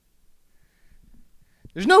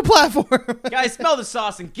There's no platform. Guys, smell the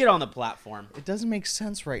sauce and get on the platform. It doesn't make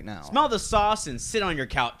sense right now. Smell the sauce and sit on your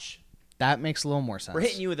couch. That makes a little more sense. We're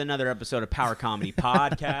hitting you with another episode of Power Comedy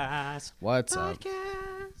Podcast. What's up?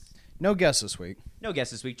 No guests this week. No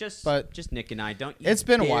guests this week. Just Nick and I. Don't you It's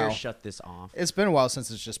been a while. Shut this off. It's been a while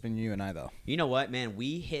since it's just been you and I, though. You know what, man?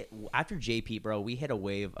 We hit after JP, bro. We hit a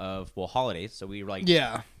wave of holidays. So we were like,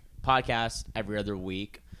 podcast every other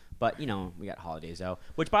week. But we got holidays out.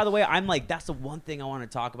 Which, by the way, I'm like, that's the one thing I want to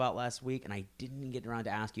talk about last week, and I didn't get around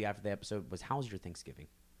to ask you after the episode. Was how was your Thanksgiving?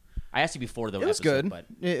 I asked you before the episode. It was good. But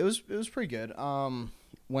it was pretty good.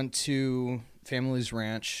 Went to family's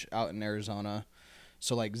ranch out in Arizona.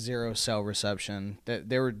 So, like, zero cell reception.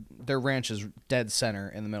 Their ranch is dead center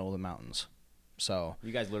in the middle of the mountains. So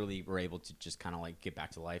you guys literally were able to just kind of, like, get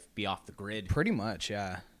back to life, be off the grid. Pretty much,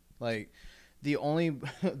 yeah. Like, the only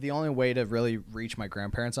way to really reach my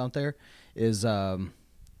grandparents out there is There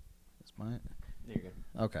you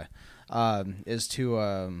go. Okay. Is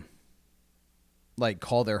to, like,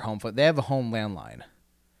 call their home phone. They have a home landline.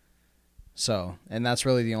 So, and that's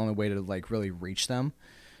really the only way to, like, really reach them.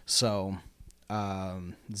 So...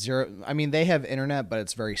 they have internet, but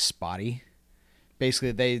it's very spotty.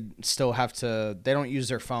 Basically, they still have to, they don't use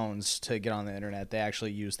their phones to get on the internet. They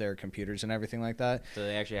actually use their computers and everything like that. So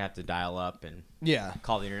they actually have to dial up and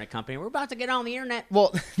call the internet company. We're about to get on the internet.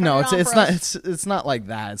 Well, no, it's not like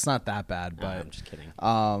that. It's not that bad, but I'm just kidding.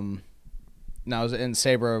 No, and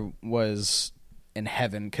Sabra was in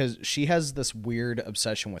heaven because she has this weird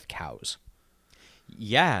obsession with cows.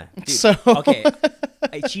 Yeah. Dude, so okay.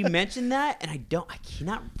 She mentioned that, and I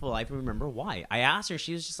cannot for life remember why. I asked her,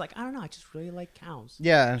 she was just like, I don't know, I just really like cows.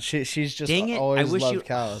 Yeah, she's just always loved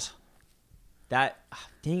cows.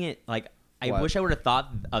 Dang it! Like, I wish I would have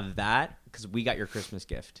thought of that because we got your Christmas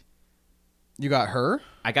gift. You got her?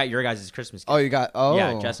 I got your guys' Christmas gift.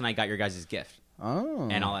 Yeah, Jess and I got your guys' gift. Oh.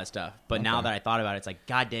 And all that stuff. But now that I thought about it, it's like,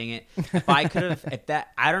 God dang it! If I could have,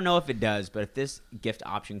 I don't know if it does, but if this gift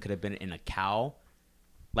option could have been in a cow.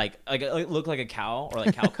 Like look like a cow or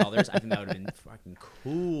like cow colors. I think that would have been fucking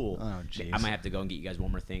cool. Oh, jeez. I might have to go and get you guys one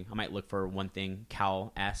more thing. I might look for one thing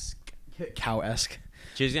cow-esque. Cow-esque.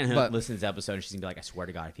 She's going to listen to this episode and she's going to be like, I swear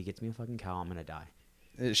to God, if he gets me a fucking cow, I'm going to die.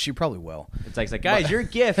 She probably will. It's like guys, your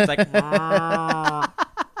gift. It's like, and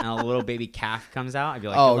a little baby calf comes out. I'd be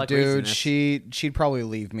like, good luck raising dude, this. she'd probably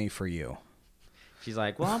leave me for you. She's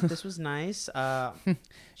like, well, this was nice.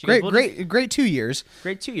 Great 2 years.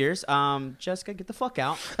 Great 2 years. Jessica, get the fuck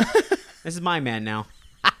out. This is my man now.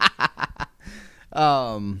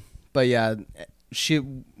 But yeah,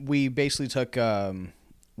 we basically took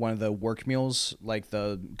one of the work mules, like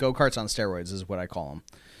the go-karts on steroids is what I call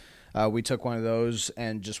them. We took one of those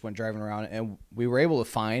and just went driving around, and we were able to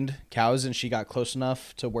find cows, and she got close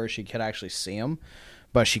enough to where she could actually see them,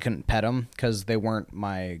 but she couldn't pet them because they weren't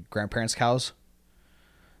my grandparents' cows.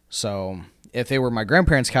 So if they were my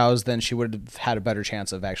grandparents' cows, then she would have had a better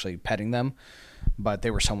chance of actually petting them. But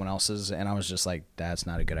they were someone else's, and I was just like, that's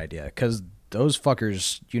not a good idea. Because those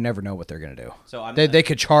fuckers, you never know what they're going to do. So they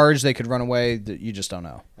could charge, they could run away. You just don't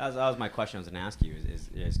know. That was my question I was going to ask you is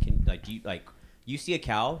do you see a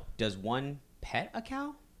cow, does one pet a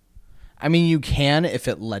cow? I mean, you can if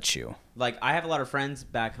it lets you. Like, I have a lot of friends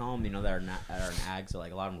back home, that are in ag, so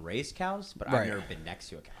like a lot of them raise cows, but I've never been next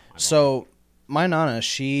to a cow. My Nana,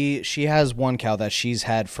 she has one cow that she's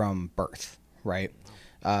had from birth, right?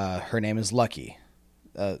 Her name is Lucky,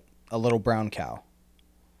 a little brown cow.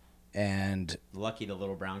 And Lucky the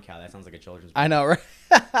little brown cow. That sounds like a children's book. I know, right?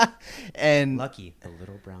 And Lucky the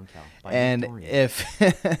little brown cow. By and Victorian. if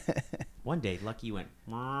one day Lucky went,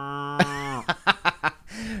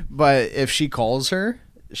 but if she calls her,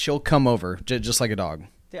 she'll come over just like a dog.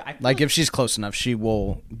 Dude, like if she's close enough, she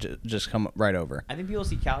will just come right over. I think people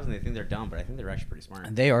see cows and they think they're dumb, but I think they're actually pretty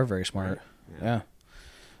smart. They are very smart. Right? Yeah.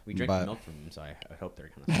 We drink the milk from them, so I hope they're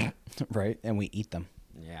kind of smart. Right, and we eat them.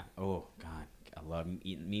 Yeah. Oh God, I love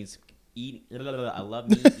eating meat. I love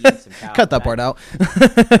meat. Eating some cow. Cut that part out.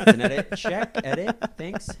 That's an edit. Check. Edit.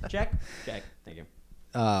 Thanks. Check. Thank you.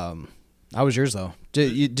 How was yours though?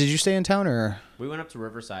 Did you stay in town or? We went up to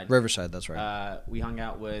Riverside. Riverside, that's right. We hung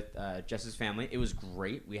out with Jess's family. It was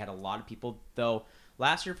great. We had a lot of people though.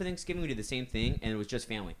 Last year for Thanksgiving we did the same thing and it was just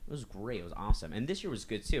family. It was great. It was awesome. And this year was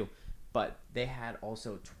good too. But they had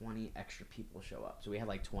also 20 extra people show up. So we had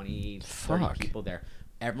like 20, 30 people there.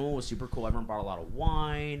 Everyone was super cool. Everyone brought a lot of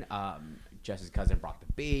wine. Jess's cousin brought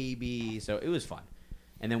the baby. So it was fun.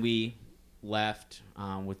 And then we left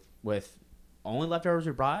with only leftovers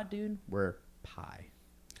we brought, dude, were pie.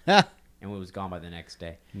 And we was gone by the next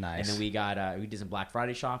day. Nice. And then we did some Black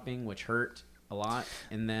Friday shopping, which hurt. a lot,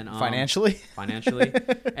 and then Financially, and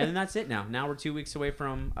then that's it. Now we're 2 weeks away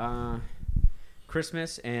from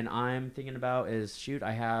Christmas, and I'm thinking about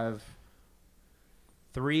I have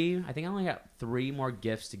 3. I think I only got 3 more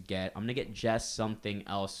gifts to get. I'm gonna get Jess something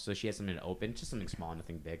else so she has something to open, just something small,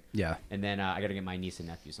 nothing big. Yeah. And then I gotta get my niece and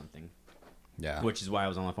nephew something. Yeah. Which is why I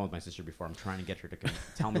was on the phone with my sister before. I'm trying to get her to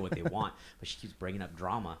tell me what they want, but she keeps bringing up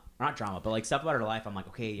drama. Or not drama, but like stuff about her life. I'm like,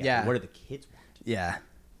 okay, yeah. What do the kids want? Yeah.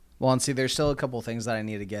 Well, and see, there's still a couple things that I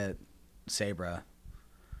need to get Sabra,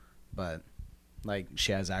 but like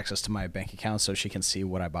she has access to my bank account so she can see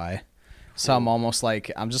what I buy. So I'm almost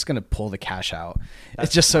like I'm just gonna pull the cash out.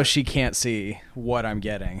 It's just smart. So she can't see what I'm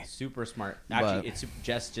getting. Super smart. Actually,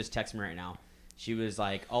 Jess just texted me right now. She was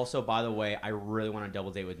like, also, by the way, I really want to double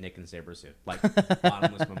date with Nick and Saber soon. Like,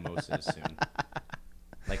 bottomless mimosas soon.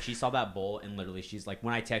 Like, she saw that bowl, and literally, she's like,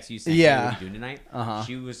 when I text you saying, hey, what are you doing tonight?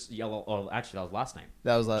 She was yellow. Oh, actually, that was last night.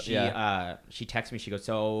 That was last, She texted me. She goes,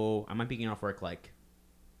 so I might be getting off work, like,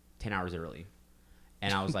 10 hours early.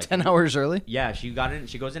 And I was like... 10 hours early? Yeah, she got in.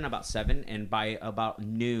 She goes in about 7, and by about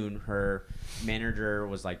noon, her manager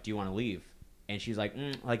was like, do you want to leave? And she's like,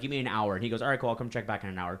 give me an hour. And he goes, all right, cool, I'll come check back in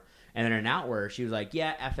an hour. And then an hour, she was like,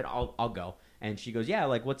 yeah, F it, I'll go. And she goes, yeah,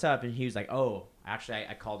 like, what's up? And he was like, oh, actually,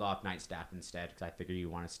 I called off night staff instead because I figured you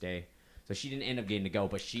want to stay. So she didn't end up getting to go,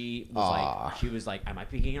 but she was like, I might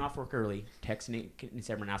be getting off work early. Text Nick and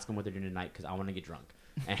Sarah and ask them what they're doing tonight because I want to get drunk.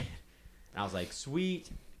 And I was like, sweet.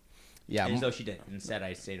 Yeah. And so she did. Instead,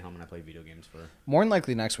 I stayed home and I played video games for... More than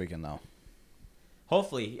likely next weekend, though.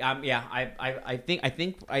 Hopefully. Yeah, I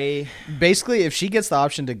think Basically, if she gets the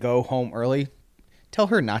option to go home early... Tell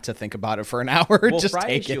her not to think about it for an hour. Well, just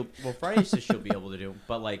Friday take it. Friday she'll be able to do.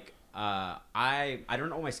 But like, I don't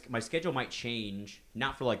know. My schedule might change.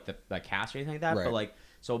 Not for like the cast or anything like that. Right. But like,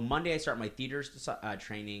 so Monday I start my theater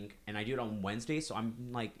training, and I do it on Wednesday. So I'm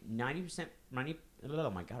like 90%. Oh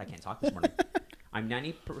my god, I can't talk this morning. I'm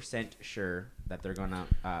 90% sure that they're gonna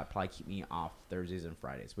probably keep me off Thursdays and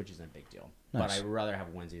Fridays, which isn't a big deal. Nice. But I'd rather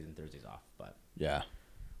have Wednesdays and Thursdays off. But yeah.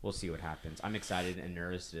 We'll see what happens. I'm excited and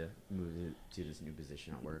nervous to move to this new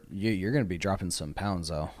position at work. You're gonna be dropping some pounds,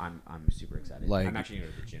 though. I'm super excited. Like, I'm actually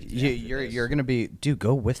going to the gym. You're gonna be, dude.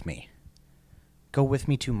 Go with me. Go with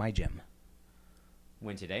me to my gym.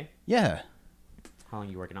 When today? Yeah. How long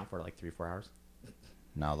are you working out for? Like 3-4 hours?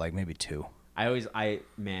 No, like maybe 2.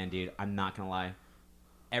 Man, dude, I'm not gonna lie.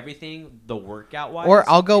 Everything, the workout wise, or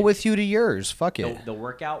I'll go with you to yours. Fuck it. The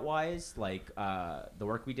workout wise, like the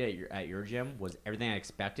work we did at your gym was everything I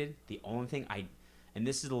expected. The only thing and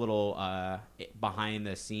this is a little behind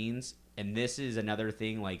the scenes, and this is another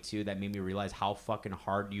thing like too that made me realize how fucking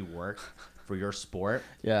hard you work for your sport.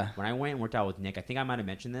 Yeah. When I went and worked out with Nick, I think I might have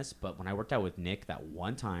mentioned this, but when I worked out with Nick that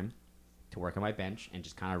one time to work on my bench and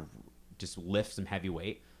just kind of just lift some heavy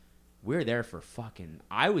weight. I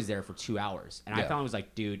was there for 2 hours. And I finally was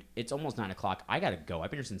like, dude, it's almost 9 o'clock. I got to go. I've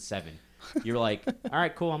been here since 7. You were like, all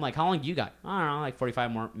right, cool. I'm like, how long do you got? I don't know, like 45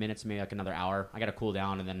 more minutes, maybe like another hour. I got to cool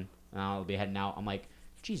down, and then I'll be heading out. I'm like,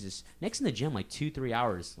 Jesus, Nick's in the gym like 2-3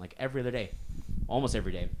 hours, like every other day. Almost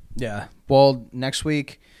every day. Yeah. Well, next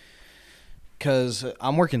week, because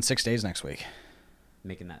I'm working 6 days next week.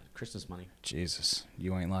 Making that Christmas money. Jesus,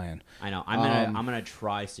 you ain't lying. I know. I'm gonna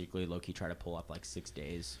try secretly, low-key, try to pull up like 6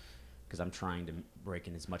 days. Because I'm trying to break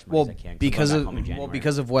in as much money as I can.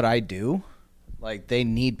 Because of what I do, like they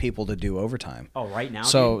need people to do overtime. Oh, right now.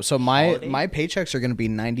 So my paychecks are going to be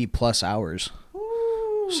 90+ hours.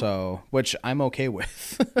 Woo. So which I'm okay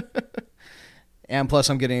with. And plus,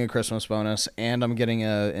 I'm getting a Christmas bonus, and I'm getting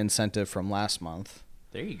a incentive from last month.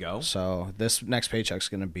 There you go. So this next paycheck's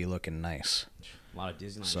going to be looking nice. A lot of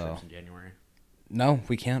Disneyland trips in January. No,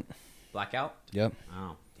 we can't. Blackout? Yep.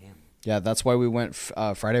 Oh, damn. Yeah, that's why we went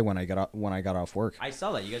Friday when I got off work. I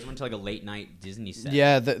saw that you guys went to like a late night Disney set.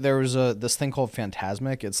 Yeah, there was this thing called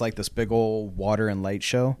Fantasmic. It's like this big old water and light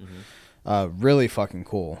show. Mm-hmm. Really fucking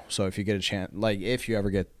cool. So if you get a chance, like if you ever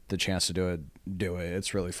get the chance to do it.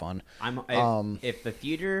 It's really fun. If the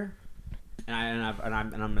theater,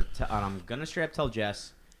 I'm gonna straight up tell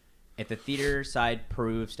Jess, if the theater side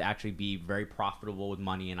proves to actually be very profitable with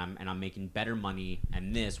money, and I'm making better money,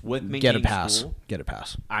 and this with maintaining school, get a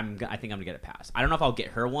pass. I think I'm gonna get a pass. I don't know if I'll get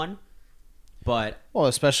her one, but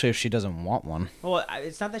especially if she doesn't want one. Well,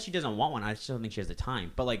 it's not that she doesn't want one. I just don't think she has the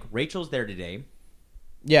time. But like Rachel's there today.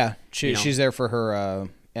 Yeah, she's there for her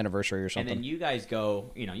anniversary or something. And then you guys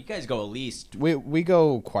go at least. We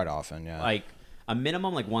go quite often. Yeah, like a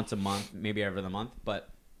minimum like once a month, maybe every other month, but.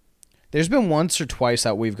 There's been once or twice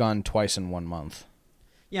that we've gone twice in 1 month.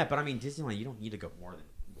 Yeah, but I mean, Disneyland, you don't need to go more than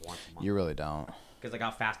once a month. You really don't. Because like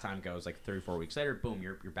how fast time goes, like 3 or 4 weeks later, boom,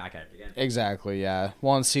 you're back at it again. Exactly, yeah.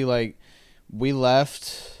 Well, and see, like, We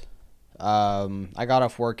left. I got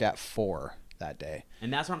off work at 4 that day.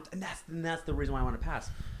 And that's that's the reason why I want to pass.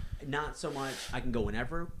 Not so much I can go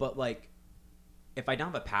whenever, but like if I don't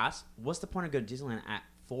have a pass, what's the point of going to Disneyland at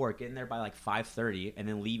 4, getting there by like 5:30, and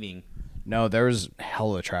then leaving? No, there was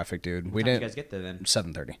hella traffic, dude. What time did you guys get there then?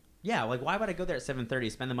 7:30. Yeah, like why would I go there at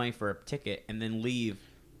 7:30, spend the money for a ticket, and then leave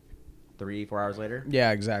 3-4 hours later?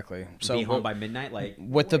 Yeah, exactly. So be home by midnight, like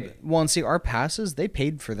with and see, our passes, they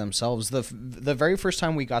paid for themselves. The very first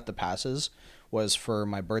time we got the passes was for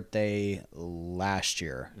my birthday last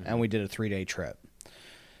year, and we did a 3-day trip.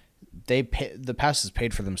 The passes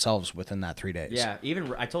paid for themselves within that 3 days. Yeah,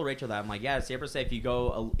 even I told Rachel that I'm like, yeah, Sabra said if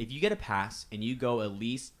you get a pass and you go at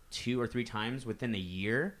least 2 or 3 times within a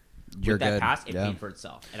year. You're with that good. pass, it paid for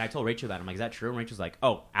itself. And I told Rachel that. I'm like, is that true? And Rachel's like,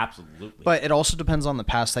 oh, absolutely. But it also depends on the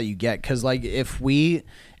pass that you get. Because, like, we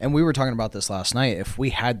were talking about this last night, if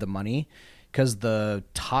we had the money, because the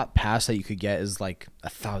top pass that you could get is like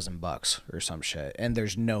 $1,000 or some shit. And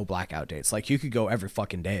there's no blackout dates. Like, you could go every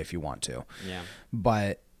fucking day if you want to. Yeah.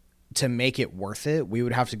 But to make it worth it, we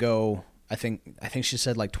would have to go, I think she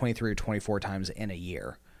said like 23 or 24 times in a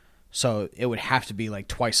year. So it would have to be like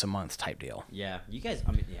twice a month type deal. Yeah, you guys.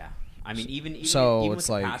 I mean, yeah. I mean, even so even it's with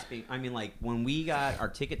the like, pass being, I mean, like when we got our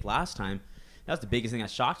ticket last time, that was the biggest thing that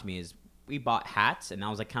shocked me is we bought hats, and that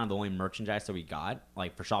was like kind of the only merchandise that we got,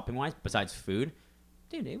 like for shopping wise, besides food.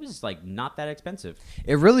 Dude, it was like not that expensive.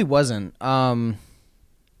 It really wasn't.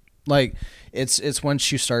 Like it's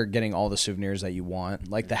once you start getting all the souvenirs that you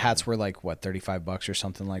want. Like the hats were like what, $35 or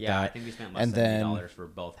something like that. Yeah, I think we spent less than $80 for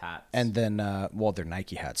both hats. And then well, they're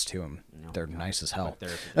Nike hats too, and they're nice as hell. They're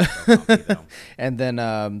so comfy, though. And then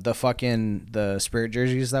the Spirit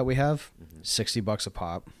jerseys that we have, $60 a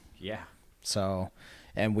pop. Yeah. So,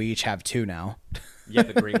 and we each have 2 now. You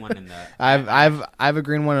have the green one and the. I have a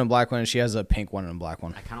green one and a black one, and she has a pink one and a black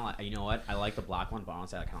one. I kind of like. You know what? I like the black one, but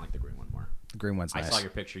honestly, I kind of like the green one more. The green one's nice. I saw your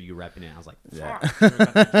picture, you repping it. I was like, Yeah.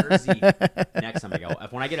 jersey. Next time I go,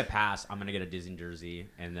 when I get a pass, I'm gonna get a Disney jersey,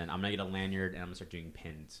 and then I'm gonna get a lanyard, and I'm gonna start doing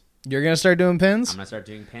pins. You're gonna start doing pins? I'm gonna start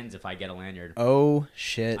doing pins if I get a lanyard. Oh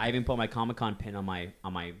shit! I even put my Comic-Con pin on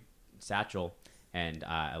my satchel, and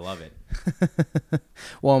I love it.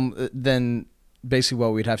 Well, then basically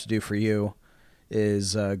what we'd have to do for you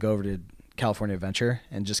is go over to California Adventure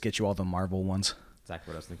and just get you all the Marvel ones.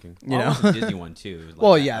 Exactly what I was thinking. You know, the Disney one too. Like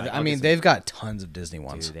well, that. yeah, Like, I mean they've got tons of Disney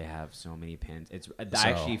ones. Dude, they have so many pins. I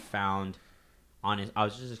actually found on I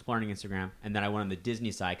was just exploring Instagram, and then I went on the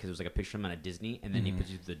Disney side because it was like a picture of him at Disney, and then he puts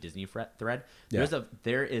you to the Disney thread. Yeah.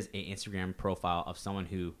 There is a Instagram profile of someone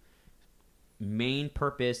who main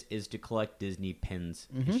purpose is to collect Disney pins.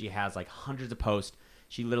 And she has like hundreds of posts.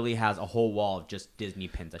 She literally has a whole wall of just Disney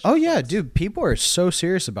pins. That she Oh yeah, collects. dude, people are so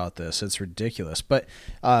serious about this. It's ridiculous. But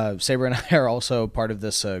Saber and I are also part of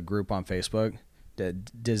this group on Facebook, the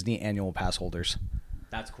Disney Annual Pass holders.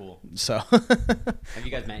 That's cool. So Have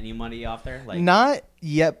you guys met anybody off there? Like, not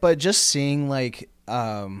yet, but just seeing like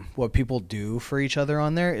what people do for each other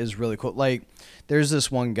on there is really cool. Like there's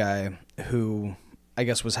this one guy who I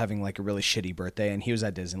guess was having like a really shitty birthday, and he was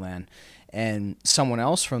at Disneyland, and someone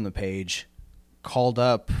else from the page called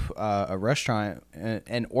up a restaurant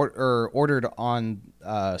and ordered on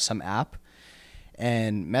some app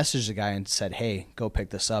and messaged the guy and said, hey, go pick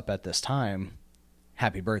this up at this time.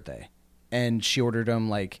 Happy birthday. And she ordered him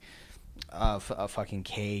like a fucking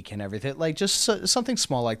cake and everything. Like just something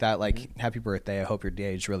small like that. Like, happy birthday. I hope your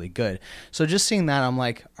day is really good. So just seeing that, I'm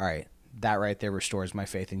like, all right, that right there restores my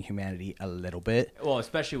faith in humanity a little bit. well,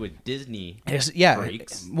 especially with Disney. Yeah.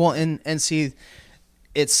 breaks. Well, and see,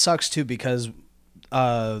 it sucks too because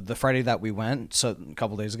the Friday that we went, so a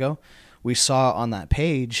couple days ago, we saw on that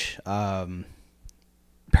page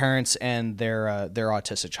parents and their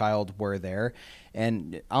autistic child were there,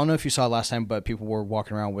 and I don't know if you saw it last time, but people were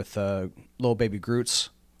walking around with little baby Groots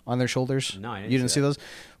on their shoulders. No, I didn't you didn't see see that. those?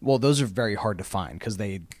 Well, those are very hard to find because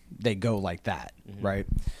they go like that, right?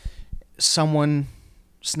 Someone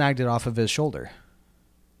snagged it off of his shoulder,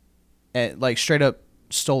 and, like straight up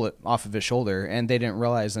stole it off of his shoulder, and they didn't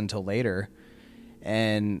realize until later.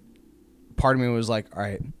 And part of me was like, all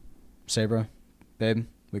right, Sabra, babe,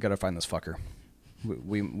 we got to find this fucker.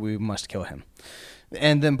 We must kill him.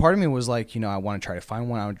 And then part of me was like, I want to try to find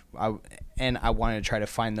one. I wanted to try to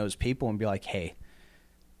find those people and be like, hey,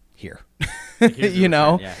 here. Here's your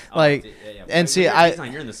friend, yeah. Like, yeah. and see,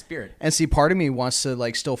 you're in the spirit. and see, part of me wants to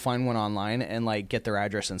like still find one online and like get their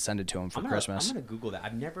address and send it to them for Christmas. I'm gonna Google that.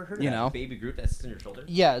 I've never heard of You that know? baby Groot that sits on your shoulder.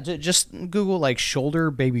 Yeah, just Google like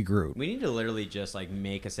shoulder baby Groot. We need to literally just like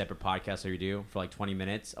make a separate podcast that we do for like 20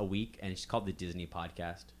 minutes a week, and it's called the Disney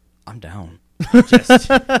Podcast. I'm down.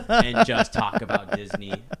 just talk about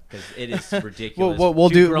Disney because it is ridiculous. We'll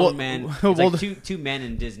two do grown we'll, men. We'll, It's like two men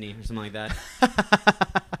in Disney or something like that.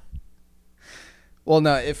 Well,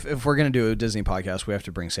 no, if we're gonna do a Disney podcast, we have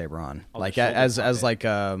to bring Saber on, like as like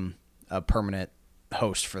a permanent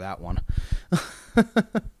host for that one.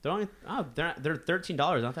 they're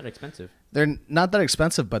 $13. Not that expensive. They're not that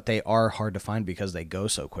expensive, but they are hard to find because they go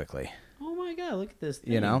so quickly. Oh my god! Look at this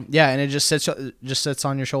thing. You know, yeah, and it just sits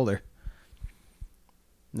on your shoulder.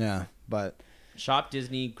 Yeah, but Shop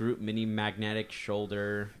Disney Group Mini Magnetic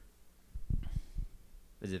Shoulder.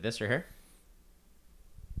 Is it this right here?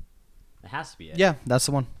 It has to be it. yeah, that's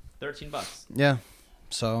the one. $13. Yeah,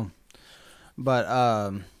 so, but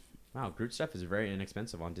Wow, Groot stuff is very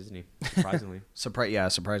inexpensive on Disney. Surprisingly.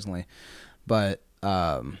 surprisingly, but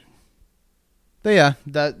yeah,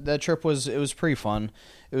 that trip was pretty fun.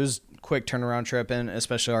 It was a quick turnaround trip, and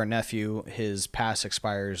especially our nephew, his pass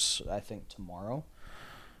expires I think tomorrow.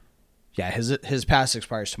 Yeah, his pass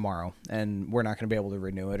expires tomorrow, and we're not going to be able to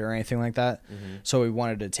renew it or anything like that. Mm-hmm. So we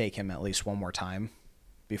wanted to take him at least one more time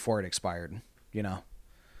before it expired, you know.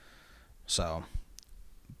 So,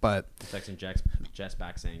 but texting Jess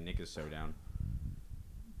back saying Nick is so down.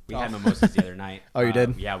 We had mimosas the other night. Oh, you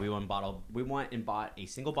did? Yeah, we went and bought a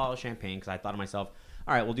single bottle of champagne because I thought to myself,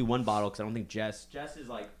 all right, we'll do one bottle because I don't think Jess is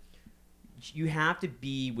like, you have to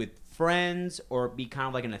be with friends or be kind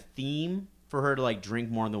of like in a theme for her to like drink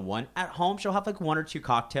more than one. At home, she'll have like one or two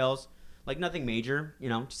cocktails, like nothing major, you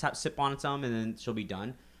know, just sip on some and then she'll be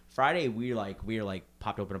done. Friday, we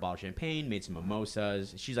popped open a bottle of champagne, made some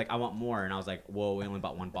mimosas. She's like, I want more. And I was like, whoa, we only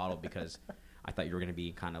bought one bottle because I thought you were going to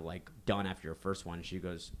be kind of like done after your first one. She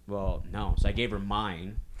goes, well, no. So I gave her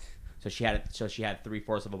mine. So she had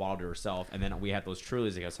 3/4 of a bottle to herself. And then we had those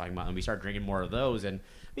Trulies that I was talking about. And we started drinking more of those. And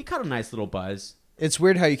we caught a nice little buzz. It's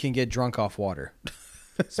weird how you can get drunk off water.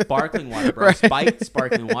 Sparkling water, bro. Right. Spiked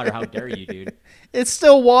sparkling water. How dare you, dude? It's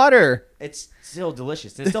still water. It's still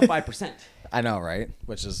delicious. It's still 5%. I know, right?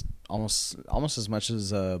 Which is almost as much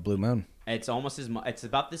as Blue Moon. It's almost as much. It's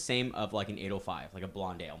about the same of like an 805, like a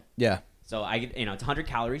blonde ale. Yeah. So I get, it's 100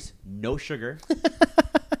 calories, no sugar.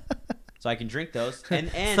 So I can drink those,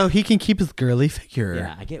 and so he can keep his girly figure.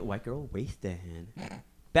 Yeah, I get white girl wasted.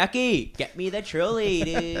 Becky, get me the Truly,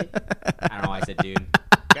 dude. I don't know why I said dude.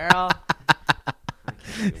 Girl. I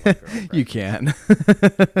can't do white girl, you can.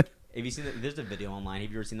 Have you seen there's a video online.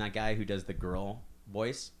 Have you ever seen that guy who does the girl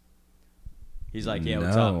voice? He's like, yeah,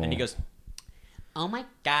 what's up? And he goes, oh my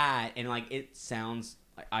God. And like, it sounds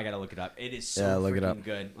like, I got to look it up. It is so freaking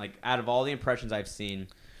good. Like, out of all the impressions I've seen.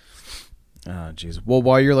 Oh, jeez. Well,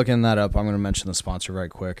 while you're looking that up, I'm going to mention the sponsor right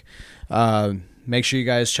quick. Make sure you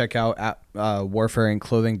guys check out at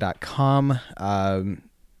warfareandclothing.com.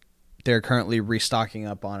 They're currently restocking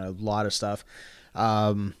up on a lot of stuff.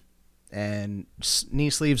 And knee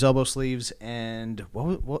sleeves, elbow sleeves, and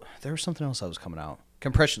what? There was something else that was coming out.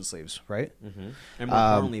 Compression sleeves, right? Mm-hmm. And more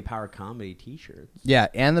importantly, Power Comedy t-shirts. Yeah,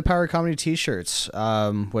 and the Power Comedy t-shirts,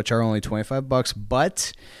 which are only $25.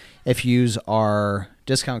 But if you use our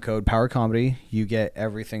discount code Power Comedy, you get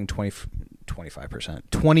everything 20%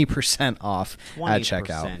 off 20%. At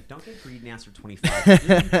checkout. Don't get greedy and ask for 25. 20.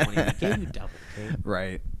 We gave you double. Okay?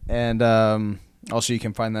 Right, and also you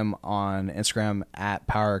can find them on Instagram at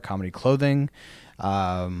Power Comedy Clothing,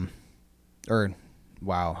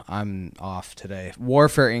 Wow, I'm off today.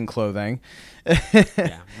 Warfare Inc. Clothing.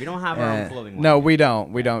 Yeah, we don't have our own clothing line. No, we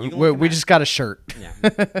don't. We don't. We just got a shirt. Yeah,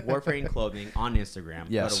 Warfare Inc. Clothing on Instagram.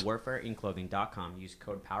 Yes. Go to warfareinclothing.com. Use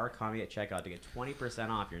code PowerComedy at checkout to get 20%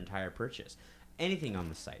 off your entire purchase. Anything on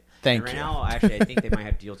the site. Thank you. Right now, actually, I think they might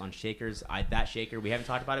have deals on shakers. That shaker, we haven't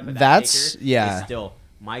talked about it, but that shaker is still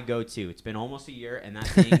my go-to. It's been almost a year, and that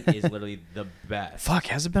thing is literally the best. Fuck,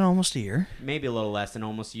 has it been almost a year? Maybe a little less than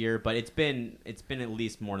almost a year, but it's been at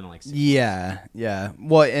least more than like 6 months. Yeah.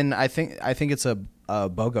 Well, and I think it's a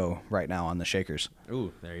BOGO right now on the shakers.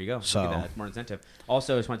 Ooh, there you go. So look at that. It's more incentive.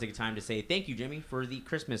 Also, I just want to take time to say thank you, Jimmy, for the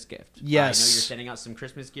Christmas gift. Yes. I know you're sending out some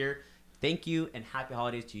Christmas gear. Thank you, and happy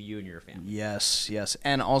holidays to you and your family. Yes.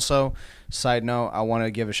 And also, side note, I want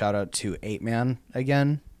to give a shout out to 8Man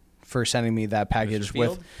again for sending me that package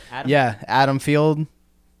with Adam Field.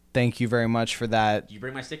 Thank you very much for that. Did you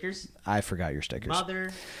bring my stickers? I forgot your stickers.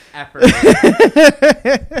 Mother effer.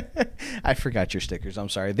 I forgot your stickers. I'm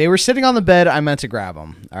sorry. They were sitting on the bed. I meant to grab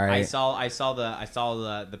them. All right. I saw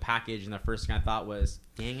the package, and the first thing I thought was,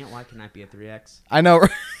 dang it, why can I be a 3X? I know.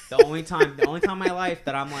 The only time in my life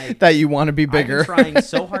that I'm like that you want to be bigger. I've been trying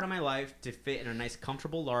so hard in my life to fit in a nice,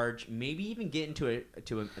 comfortable large, maybe even get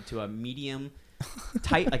into a medium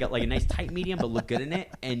tight, like a nice tight medium, but look good in it.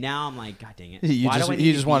 And now I'm like, God dang it!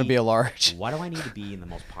 You just want to be a large. Why do I need to be in the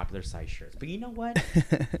most popular size shirts? But you know what?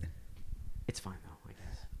 It's fine though, I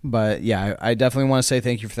guess. But yeah, I definitely want to say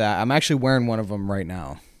thank you for that. I'm actually wearing one of them right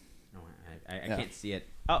now. No, I can't see it.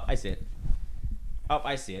 Oh, I see it. Oh,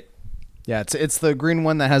 I see it. Yeah, it's the green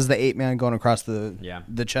one that has the 8-man going across the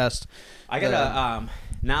chest. I gotta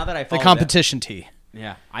now that I the competition tee.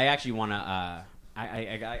 Yeah, I actually want to.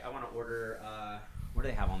 I want to order. What do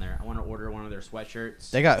they have on there? I want to order one of their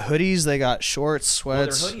sweatshirts. They got hoodies. They got shorts,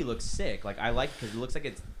 sweats. Well, their hoodie looks sick. Like I like because it looks like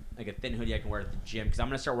it's like a thin hoodie I can wear at the gym. Because I'm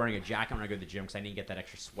gonna start wearing a jacket when I go to the gym because I need to get that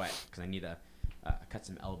extra sweat. Because I need to cut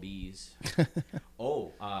some lbs.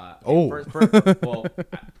 Well.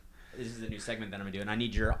 This is a new segment that I'm going to do, and I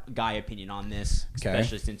need your guy opinion on this,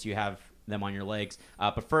 especially since you have them on your legs.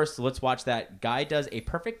 But first, let's watch that. Guy does a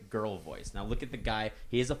perfect girl voice. Now, look at the guy.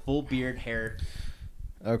 He has a full beard, hair.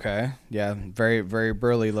 Okay. Yeah, very, very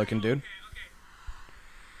burly looking dude. Okay.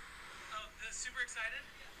 Oh, super excited?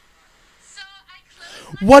 So I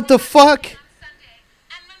closed What the fuck? on Sunday,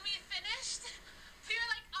 and when we finished, we were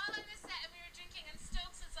like all on the set, and we were drinking, and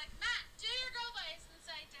Stokes was like, Matt, do your girl voice, and so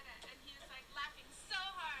I did it, and he was like laughing so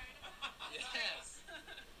hard. Yes.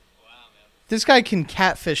 Wow, man. This guy can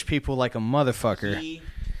catfish people like a motherfucker.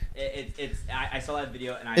 I saw that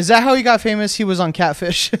video, and Is that how he got famous? He was on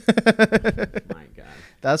Catfish? My God.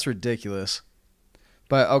 That's ridiculous.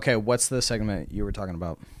 But, okay, what's the segment you were talking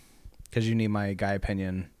about? Because you need my guy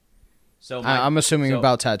opinion. So I'm assuming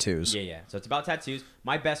about tattoos. Yeah. So it's about tattoos.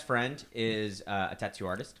 My best friend is a tattoo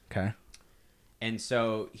artist. Okay. And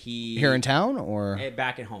so he... Here in town, or...?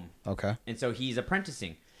 Back at home. Okay. And so he's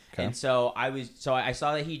apprenticing. Okay. And so I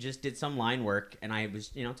saw that he just did some line work, and I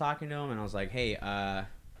was, talking to him, and I was like, hey, are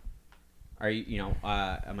you,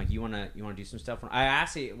 I'm like, you want to do some stuff? I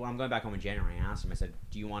asked him, well, I'm going back home in January. I asked him, I said,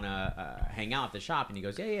 do you want to hang out at the shop? And he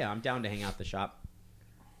goes, yeah, I'm down to hang out at the shop.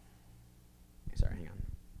 Sorry, hang on.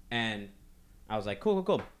 And I was like, cool.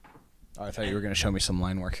 Oh, I thought you were going to show me some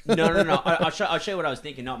line work. No. I'll show you what I was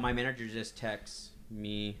thinking. No, my manager just texts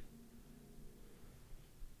me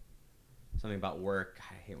something about work.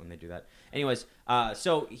 I hate when they do that. Anyways,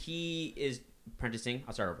 so he is apprenticing.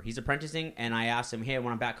 I'll start over. He's apprenticing, and I asked him, hey,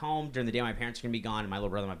 when I'm back home during the day, my parents are going to be gone, and my little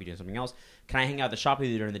brother might be doing something else. Can I hang out at the shop with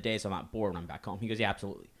you during the day so I'm not bored when I'm back home? He goes, yeah,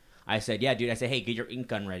 absolutely. I said, yeah, dude. I said, hey, get your ink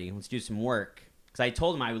gun ready. Let's do some work. Because I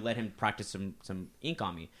told him I would let him practice some ink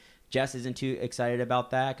on me. Jess isn't too excited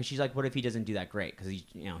about that because she's like, what if he doesn't do that great? Because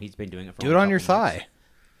he's been doing it for do it on your thigh.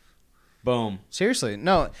 Boom. Seriously,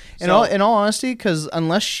 no. In all honesty, because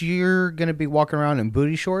unless you're gonna be walking around in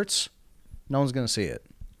booty shorts, no one's gonna see it.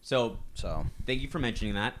 So thank you for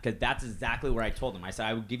mentioning that because that's exactly what I told him. I said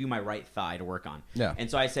I would give you my right thigh to work on. Yeah.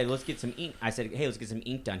 And so I said, let's get some ink. I said, hey, let's get some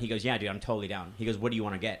ink done. He goes, yeah, dude, I'm totally down. He goes, what do you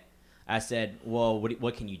want to get? I said, well,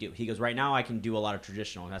 what can you do? He goes, right now I can do a lot of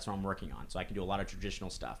traditional, and that's what I'm working on. So I can do a lot of traditional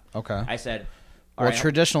stuff. Okay. I said,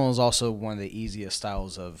 traditional is also one of the easiest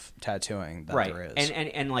styles of tattooing that there is.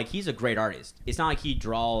 And like he's a great artist. It's not like he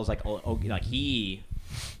draws like I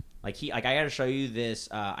gotta show you this.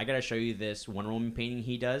 I gotta show you this Wonder Woman painting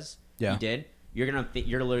he does. Yeah. He did. You're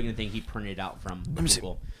literally gonna think he printed it out from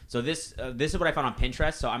Google. So this is what I found on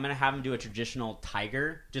Pinterest. So I'm gonna have him do a traditional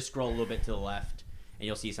tiger. Just scroll a little bit to the left, and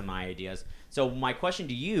you'll see some of my ideas. So my question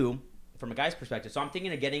to you, from a guy's perspective. So I'm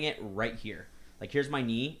thinking of getting it right here. Like, here's my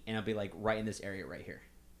knee, and it'll be, like, right in this area right here.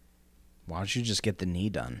 Why don't you just get the knee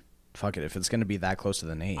done? Fuck it, if it's going to be that close to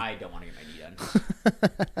the knee. I don't want to get my knee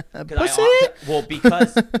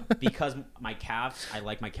done. Because my calves, I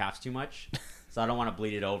like my calves too much, so I don't want to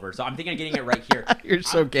bleed it over. So I'm thinking of getting it right here. You're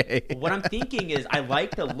so gay. What I'm thinking is I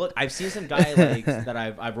like the look. I've seen some guy like that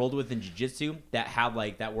I've rolled with in jiu-jitsu that have,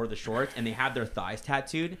 like, that wore the shorts, and they have their thighs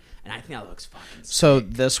tattooed, and I think that looks fucking sick. So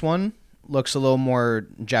this one looks a little more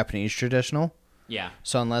Japanese traditional. Yeah.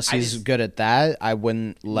 So unless he's good at that, I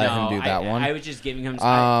wouldn't let him do that one. I was just giving him.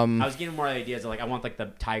 I was giving him more ideas of like I want like the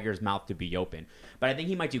tiger's mouth to be open, but I think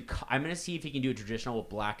he might do. I'm gonna see if he can do a traditional with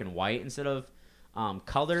black and white instead of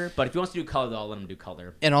color. But if he wants to do color, though, I'll let him do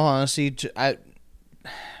color. In all honesty,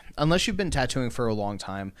 unless you've been tattooing for a long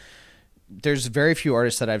time, there's very few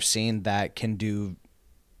artists that I've seen that can do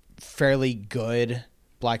fairly good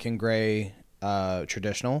black and gray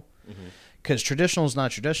traditional. Mm-hmm. Because traditional is not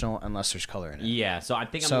traditional unless there's color in it. Yeah, so I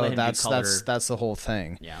think I'm gonna let him do color. That's the whole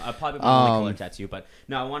thing. Yeah, I'll probably put my color tattoo, but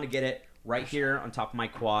no, I want to get it right here on top of my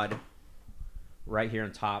quad, right here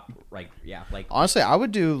on top. Like honestly, I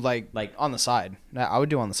would do like on the side. I would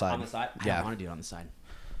do on the side. On the side? Yeah, I want to do it on the side.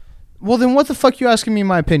 Well, then what the fuck you asking me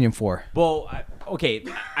my opinion for? Well, I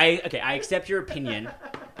accept your opinion.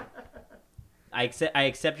 I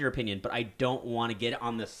accept your opinion, but I don't want to get it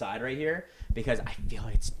on the side right here because I feel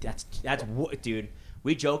like that's what, dude.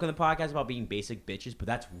 We joke on the podcast about being basic bitches, but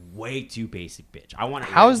that's way too basic, bitch. I want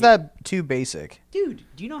to. How is that too basic? Dude,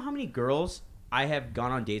 do you know how many girls I have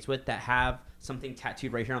gone on dates with that have something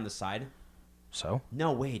tattooed right here on the side? So?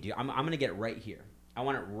 No way, dude. I'm gonna get it right here. I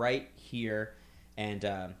want it right here,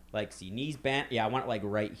 and like, see, knees bent. Yeah, I want it like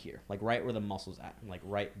right here, like right where the muscle's at, like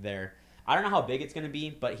right there. I don't know how big it's gonna be,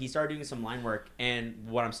 but he started doing some line work, and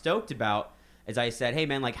what I'm stoked about is I said, hey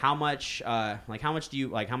man, like how much are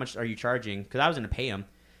you charging? Because I was gonna pay him,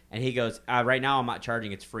 and he goes, right now I'm not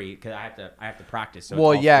charging. It's free because I have to practice. So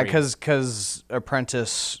Well, it's all yeah, free. because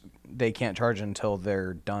apprentice, they can't charge until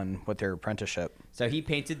they're done with their apprenticeship. So he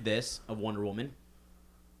painted this of Wonder Woman.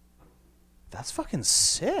 That's fucking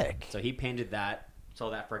sick. So he painted that,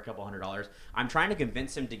 sold that for a couple $100. I'm trying to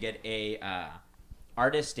convince him to get a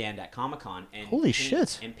artist stand at Comic-Con and Holy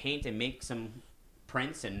shit. and paint and make some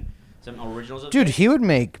prints and some originals of Dude, this. he would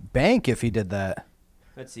make bank if he did that.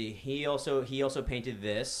 Let's see. He also painted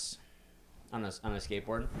this on a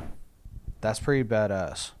skateboard. That's pretty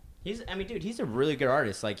badass. He's a really good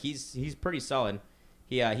artist. Like he's pretty solid.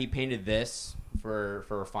 He painted this for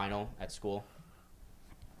a final at school.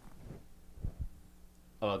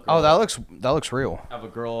 Oh, that looks real. Of a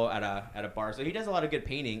girl at a bar. So he does a lot of good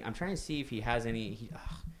painting. I'm trying to see if he has any.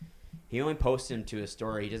 He only posts them to his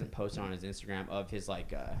story. He doesn't post it on his Instagram of his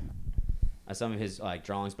like some of his like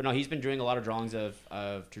drawings. But no, he's been doing a lot of drawings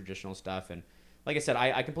of traditional stuff. And like I said,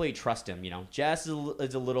 I completely trust him. You know, Jess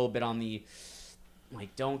is a little bit on the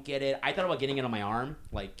like don't get it. I thought about getting it on my arm,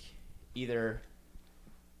 like either.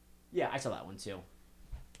 Yeah, I saw that one too.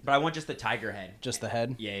 But I want just the tiger head. Just the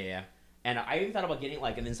head? Yeah. And I even thought about getting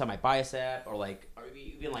like an inside my bicep or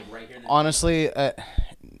even like right here. In the Honestly,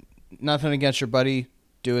 nothing against your buddy.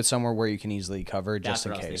 Do it somewhere where you can easily cover just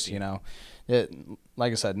in That's what I was case, thinking. you know.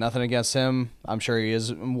 Like I said, nothing against him. I'm sure he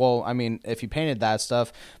is. Well, I mean, if he painted that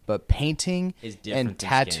stuff, but painting Is different and than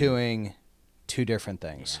tattooing, two different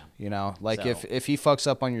things. Yeah. You know, like So- if he fucks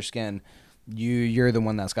up on your skin, you're the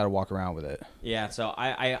one that's got to walk around with it. Yeah, so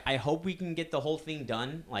I hope we can get the whole thing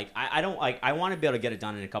done. Like I don't like I want to be able to get it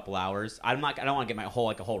done in a couple hours. I don't want to get my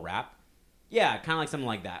whole wrap. Yeah, kind of like something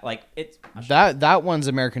like that. Like it's That one's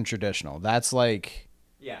American traditional. That's like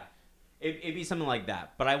yeah, it'd be something like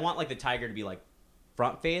that. But I want like the tiger to be like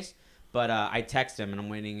front face. But I text him and I'm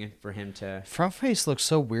waiting for him to front face looks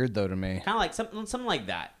so weird though to me. kind of like something like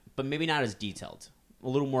that, but maybe not as detailed. A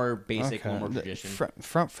little more basic, a little more tradition.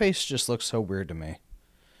 Front face just looks so weird to me.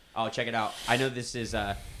 Oh, check it out. I know this is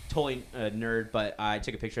totally nerd, but I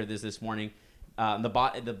took a picture of this morning.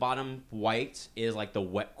 The bottom white is like the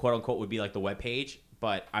web, quote unquote would be like the web page,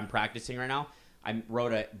 but I'm practicing right now. I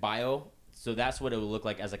wrote a bio, so that's what it would look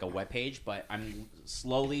like as like a web page, but I'm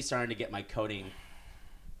slowly starting to get my coding.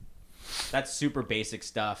 That's super basic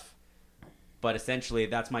stuff, but essentially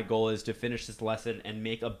that's my goal is to finish this lesson and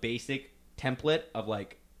make a basic template of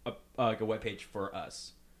like a web page for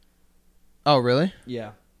us. Oh, really?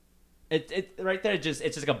 Yeah. It right there. It's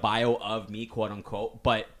just like a bio of me, quote unquote.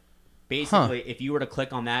 But basically, if you were to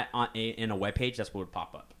click on that in a web page, that's what would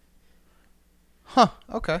pop up. Huh.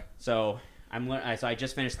 Okay. So I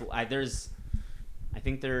just finished. I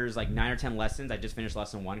think there's like 9 or 10 lessons. I just finished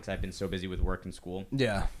lesson 1 because I've been so busy with work and school.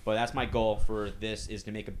 Yeah. But that's my goal for this is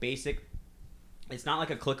to make a basic. It's not like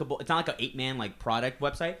a clickable. It's not like an 8-man like product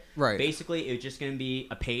website. Right. Basically, it's just going to be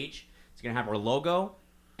a page. It's going to have our logo,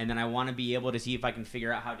 and then I want to be able to see if I can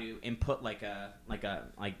figure out how to input like a link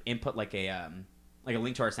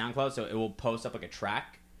to our SoundCloud, so it will post up like a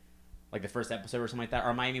track, like the first episode or something like that. Or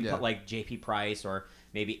I might even put like JP Price or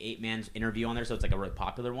maybe 8-man's interview on there, so it's like a really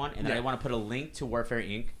popular one. And then I want to put a link to Warfare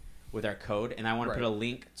Inc. with our code, and I want to put a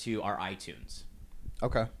link to our iTunes.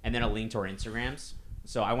 Okay. And then a link to our Instagrams.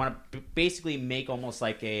 So I want to basically make almost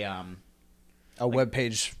like a web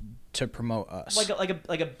page to promote us.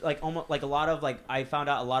 almost like a lot of like I found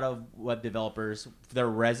out a lot of web developers their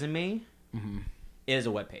resume is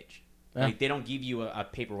a web page. Yeah. Like they don't give you a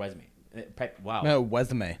paper resume. Wow. No,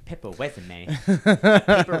 resume. Paper resume.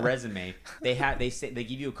 Paper resume. They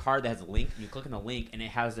give you a card that has a link, and you click on the link, and it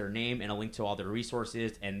has their name and a link to all their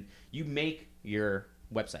resources, and you make your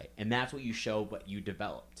website, and that's what you show what you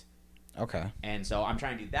developed. Okay. And so I'm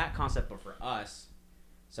trying to do that concept, but for us,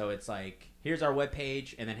 so it's like here's our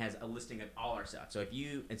webpage, and then has a listing of all our stuff. So if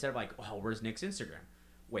you instead of like, oh, where's Nick's Instagram?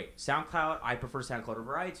 Wait, SoundCloud. I prefer SoundCloud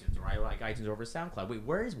over iTunes, or I like iTunes over SoundCloud. Wait,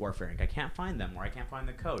 where is Warfare Inc? I can't find them, or I can't find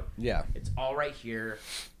the code. Yeah. It's all right here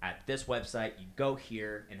at this website. You go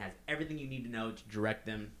here and has everything you need to know to direct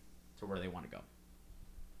them to where they want to go.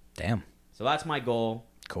 Damn. So that's my goal.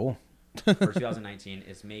 Cool. for 2019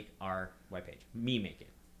 is make our webpage. Me make it.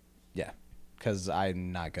 Yeah, because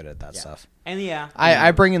I'm not good at that Yeah. stuff. And yeah,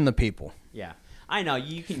 I bring in the people. Yeah, I know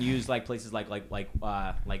you can use like places like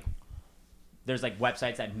there's like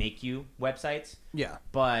websites that make you websites, Yeah,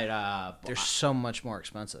 but they're so much more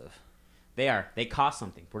expensive. they cost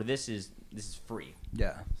something. Where this is free.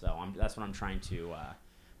 Yeah, So that's what I'm trying to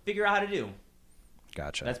figure out how to do.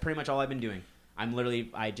 gotcha. That's pretty much all I've been doing.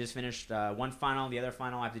 I just finished one final. The other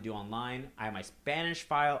final I have to do online. I have my Spanish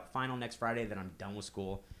final next Friday. Then I'm done with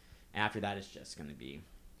school. And after that, it's just going to be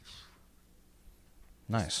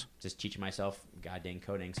nice. just teaching myself goddamn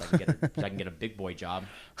coding so I can get a big boy job.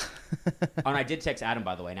 Oh, and I did text Adam,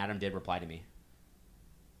 by the way, and Adam did reply to me.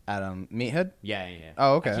 Adam Meathead. Yeah.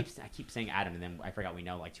 Oh, okay. I keep saying Adam, and then I forgot we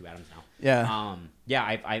know like 2 Adams now. Yeah. Yeah.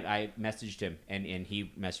 I messaged him, and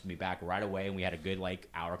he messaged me back right away, and we had a good like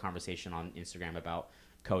hour conversation on Instagram about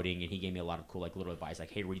coding, and he gave me a lot of cool like little advice,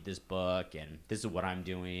 like, hey, read this book, and this is what I'm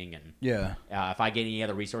doing, and Yeah. if I get any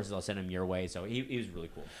other resources, I'll send them your way. So he was really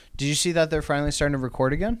cool. Did you see that they're finally starting to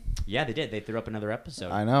record again? Yeah, they did. They threw up another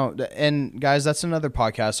episode. I know. And guys, that's another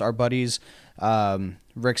podcast. Our buddies,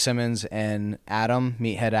 Rick Simmons and Adam,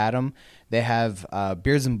 Meathead Adam, they have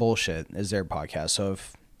Beards and Bullshit is their podcast. So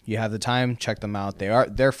if you have the time, check them out.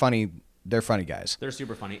 They're funny. They're funny guys. They're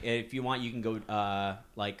super funny. If you want, you can go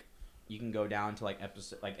you can go down to like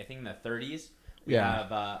episode I think in the 30s. We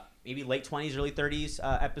have maybe late 20s, early 30s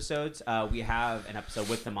episodes. We have an episode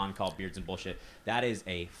with them on called Beards and Bullshit. That is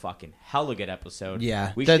a fucking hella good episode.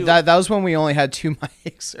 Yeah. We That was when we only had 2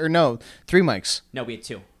 mics. Or no, 3 mics. No, we had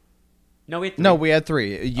 2. No, we had 3. No, we had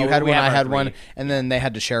 3. You had we one, have I our had 3. one, and then they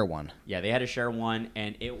had to share one. Yeah, they had to share one,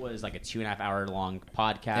 and it was like a 2.5 hour long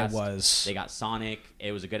podcast. It was. They got Sonic.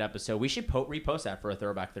 It was a good episode. We should repost that for a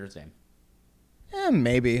Throwback Thursday.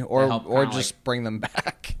 Maybe. Or help or kinda, just bring them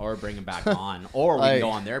back. Or bring them back on. Or we can go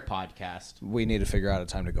on their podcast. We need to figure out a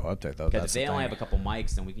time to go up there, though. Because if That's they the only thing. have a couple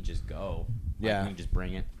mics, then we can just go. Yeah. We can just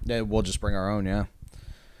bring it. Yeah, we'll just bring our own, yeah.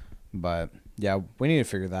 But, yeah, we need to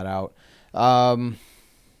figure that out. What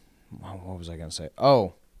was I going to say?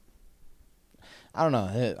 Oh. I don't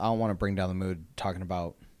know. I don't want to bring down the mood talking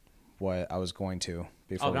about what I was going to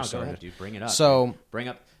before we Go started. ahead, dude. Bring it up. So-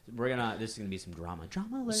 dude. This is going to be some drama.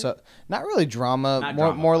 Drama alert. So, not really drama. Not more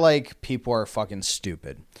drama, more but- like people are fucking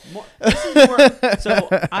stupid. This is more, so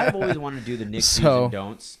I've always wanted to do the Nick do's So- and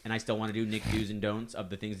don'ts, and I still want to do Nick do's and don'ts of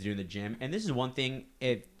the things to do in the gym. And this is one thing.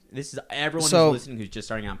 This is everyone So- who's listening who's just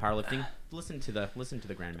starting out in powerlifting. Listen to the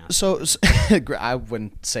Grandmaster. So I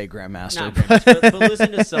wouldn't say grandmaster. Not Grandmaster, but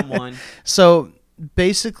listen to someone. So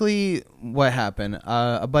basically, what happened?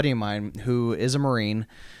 A buddy of mine who is a Marine,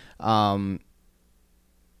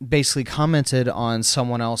 basically commented on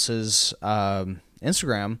someone else's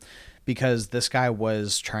Instagram because this guy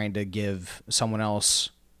was trying to give someone else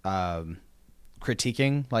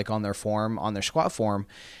critiquing, like on their form, on their squat form,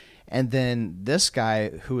 and then this guy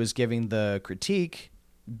who was giving the critique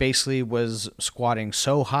basically was squatting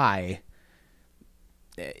so high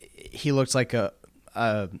he looked like a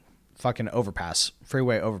fucking overpass,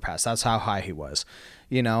 freeway overpass. That's how high he was,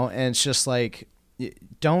 and it's just like,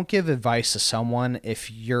 don't give advice to someone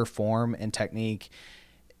if your form and technique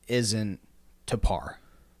isn't to par,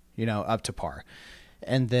 up to par.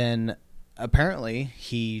 And then apparently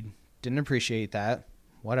he didn't appreciate that,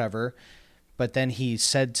 whatever. But then he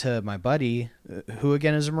said to my buddy, who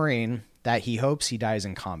again is a Marine, that he hopes he dies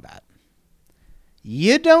in combat.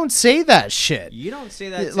 You don't say that shit. You don't say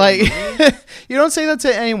that to Like, a Marine. you don't say that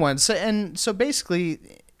to anyone. So basically,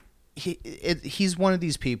 he's one of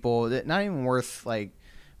these people that not even worth like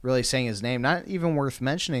really saying his name, not even worth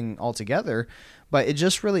mentioning altogether. But it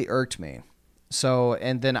just really irked me. So,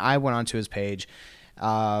 and then I went onto his page,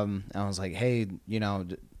 and I was like, hey,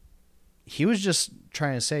 he was just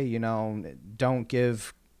trying to say, don't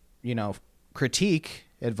give, critique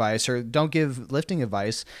advice, or don't give lifting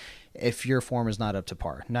advice if your form is not up to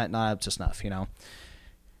par, not up to snuff,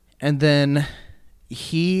 And then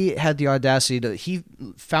he had the audacity he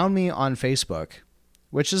found me on Facebook,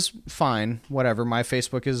 which is fine, whatever. My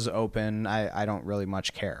Facebook is open. I don't really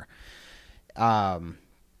much care.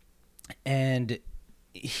 And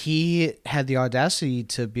he had the audacity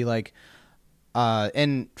to be like,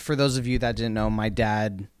 and for those of you that didn't know, my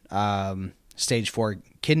dad, stage 4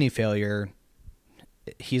 kidney failure,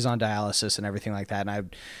 he's on dialysis and everything like that. And I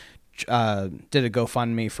did a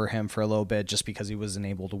GoFundMe for him for a little bit just because he wasn't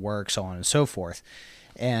able to work, so on and so forth.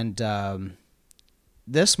 And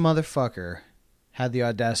this motherfucker had the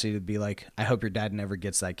audacity to be like, I hope your dad never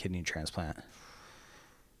gets that kidney transplant.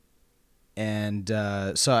 And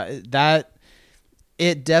so that,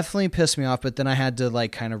 it definitely pissed me off, but then I had to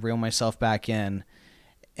like kind of reel myself back in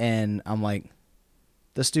And I'm like,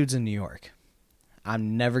 this dude's in New York.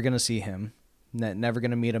 I'm never going to see him. Never going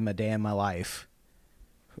to meet him a day in my life.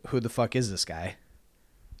 Who the fuck is this guy?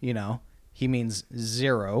 You know, he means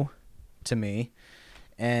zero to me.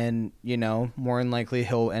 And, you know, more than likely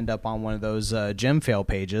he'll end up on one of those gym fail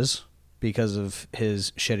pages because of his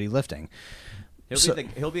shitty lifting.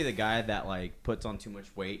 He'll be the guy that like puts on too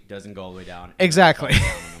much weight, doesn't go all the way down. Exactly.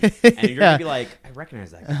 And you're gonna be like, I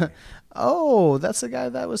recognize that guy. Oh, that's the guy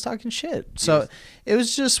that was talking shit. So it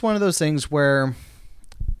was just one of those things where,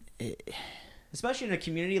 especially in a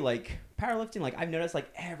community like powerlifting, like I've noticed,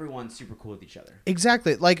 like everyone's super cool with each other.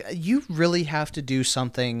 Exactly. Like you really have to do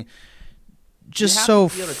something just have so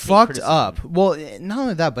to be able to take fucked criticism. up. Well, not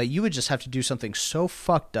only that, but you would just have to do something so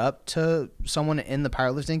fucked up to someone in the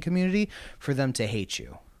powerlifting community for them to hate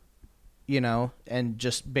you, you know, and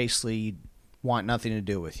just basically want nothing to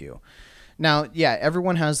do with you. Now, yeah,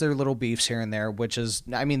 everyone has their little beefs here and there, which is,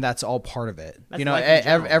 I mean, that's all part of it. That's you know, life in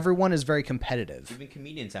general. everyone is very competitive. Even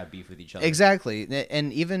comedians have beef with each other. Exactly.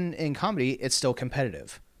 And even in comedy, it's still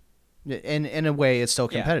competitive. In a way, it's still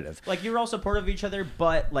competitive. Yeah. Like you're all supportive of each other,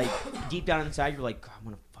 but like deep down inside, you're like, God, I'm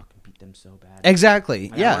gonna fucking beat them so bad. Exactly.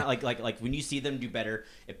 Like, yeah. Like when you see them do better,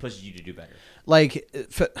 it pushes you to do better. Like,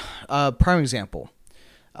 prime example.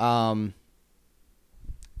 I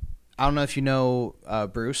don't know if you know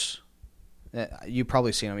Bruce. You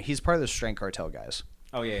probably seen him. He's part of the Strength Cartel guys.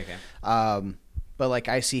 Oh yeah, okay. But like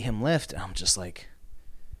I see him lift, and I'm just like,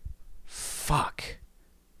 fuck.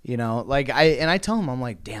 You know, like I tell him, I'm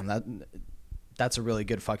like, damn, that's a really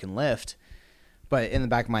good fucking lift. But in the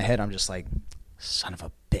back of my head, I'm just like, son of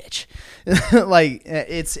a bitch. Like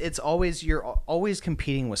it's always, you're always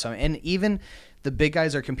competing with someone. And even the big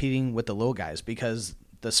guys are competing with the little guys, because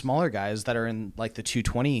the smaller guys that are in like the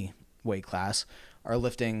 220 weight class are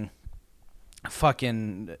lifting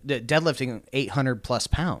deadlifting 800 plus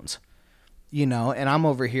pounds. You know, and I'm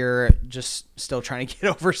over here just still trying to get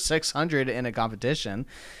over 600 in a competition.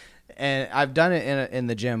 And I've done it in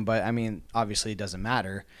the gym, but I mean, obviously it doesn't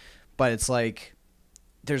matter. But it's like,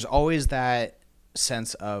 there's always that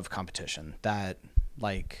sense of competition, that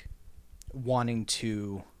like wanting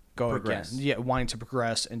to go Progress. again. Yeah, wanting to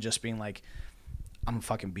progress and just being like, I'm gonna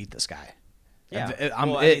fucking beat this guy. Yeah,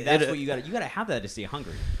 I'm, that's what you got. You got to have that to stay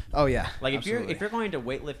hungry. Oh yeah, Like absolutely. if you're going to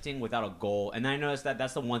weightlifting without a goal, and I noticed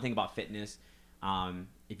that's the one thing about fitness.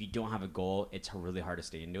 If you don't have a goal, it's really hard to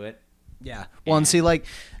stay into it. Yeah. Well, and see, like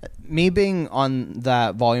me being on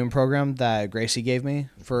that volume program that Gracie gave me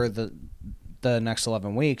for the next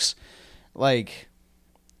 11 weeks, like,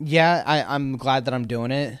 yeah, I'm glad that I'm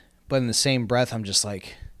doing it, but in the same breath, I'm just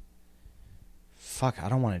like, fuck, I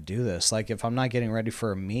don't want to do this. Like, if I'm not getting ready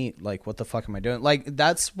for a meet, like, what the fuck am I doing? Like,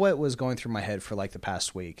 that's what was going through my head for like the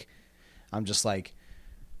past week. I'm just like,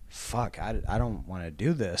 fuck, I don't want to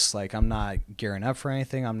do this. Like, I'm not gearing up for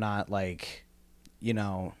anything. I'm not like, you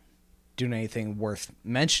know, doing anything worth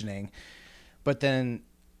mentioning. But then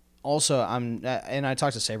also and I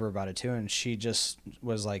talked to Saber about it too, and she just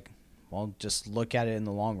was like, well, just look at it in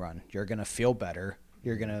the long run. You're going to feel better.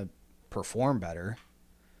 You're going to perform better.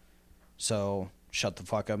 So shut the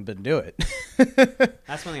fuck up and do it.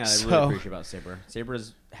 That's one thing I really appreciate about Saber. Saber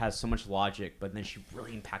has so much logic, but then she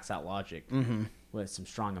really impacts that logic with some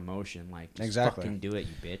strong emotion. Like, just fucking do it,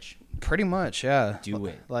 you bitch. Pretty much, yeah. Do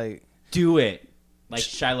it. Like, do it. Like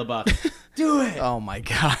Shia LaBeouf. Do it. oh my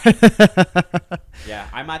God. Yeah,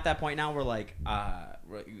 I'm at that point now where like,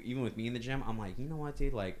 even with me in the gym, I'm like, you know what,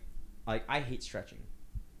 dude? Like I hate stretching.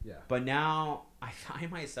 Yeah. But now I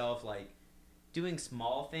find myself like doing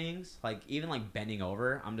small things, like even like bending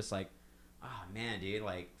over. I'm just like, oh man, dude,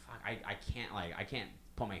 like fuck, I can't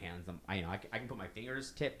put my hands on, I can put my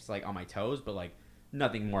fingers tips like on my toes, but like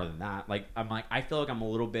nothing more than that. Like I feel like I'm a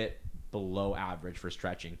little bit below average for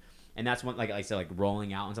stretching. And that's one, like I said, like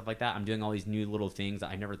rolling out and stuff like that. I'm doing all these new little things that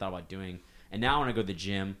I never thought about doing. And now when I go to the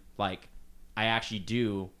gym, like I actually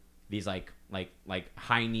do these like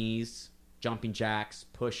high knees, jumping jacks,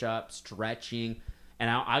 push-ups, stretching, and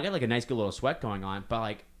I get like a nice good little sweat going on. But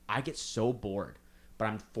like I get so bored, but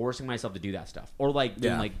I'm forcing myself to do that stuff, or like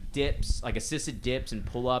doing like dips, like assisted dips and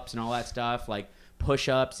pull-ups and all that stuff, like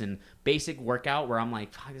push-ups and basic workout. Where I'm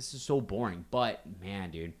like, God, this is so boring. But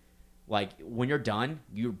man, dude. Like when you're done,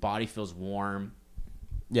 your body feels warm.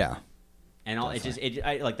 Yeah. And all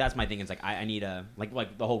like that's my thing. It's like I need a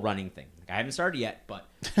like the whole running thing. Like I haven't started yet, but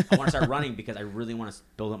I want to start running because I really want to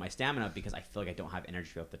build up my stamina, because I feel like I don't have energy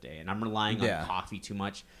throughout the day, and I'm relying on coffee too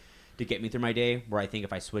much to get me through my day. Where I think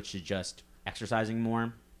if I switch to just exercising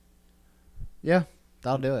more, yeah,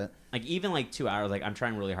 that'll do it. Like even like 2 hours. Like I'm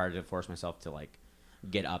trying really hard to force myself to like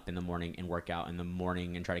get up in the morning and work out in the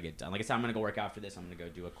morning and try to get done. Like I said, I'm gonna go work out after this. I'm gonna go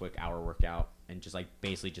do a quick hour workout and just like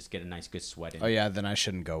basically just get a nice good sweat in. Oh yeah, then I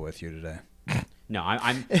shouldn't go with you today. No,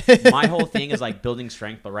 I'm my whole thing is like building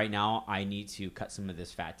strength, but right now I need to cut some of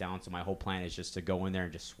this fat down. So my whole plan is just to go in there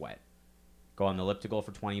and just sweat. Go on the elliptical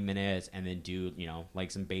for 20 minutes and then do,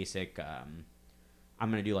 like some basic I'm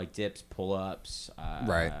going to do like dips, pull-ups,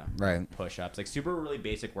 Right. push-ups, like super really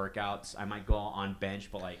basic workouts. I might go on bench,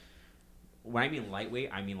 but like when I mean lightweight,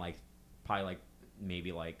 I mean like probably like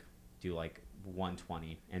maybe like do like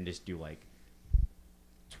 120 and just do like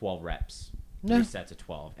 12 reps. Yeah. 3 sets of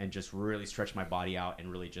 12 and just really stretch my body out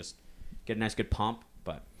and really just get a nice good pump,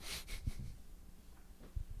 but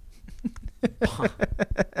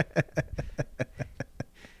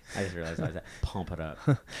I just realized that. Pump it up.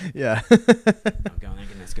 Yeah. I'm going there,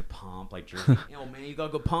 get a nice good pump, like Jersey. Yo, man, you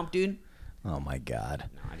gotta go pump, dude. Oh my God,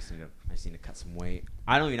 No, I just need to cut some weight.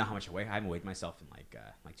 I don't even know how much I weigh. I haven't weighed myself in like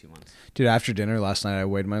 2 months. dude! After dinner last night, I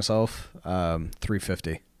weighed myself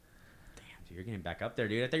 350. Damn, dude, you're getting back up there,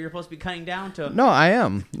 dude. I thought you were supposed to be cutting down to. No, I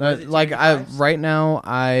am. Was it Like 295s? right now,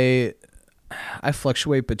 I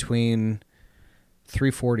fluctuate between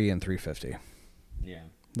 340 and 350. Yeah.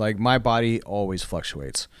 Like my body always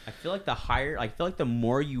fluctuates. I feel like the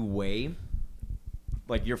more you weigh,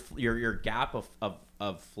 like your gap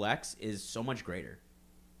of flex is so much greater.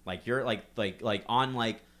 Like you're like on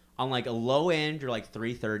a low end you're like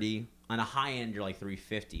 330, on a high end you're like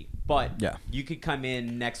 350. But Yeah. you could come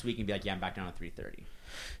in next week and be like, yeah, I'm back down to 330.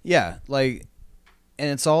 Yeah, like, and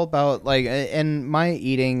it's all about like, and my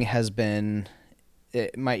eating has definitely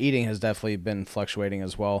been fluctuating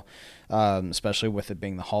as well, especially with it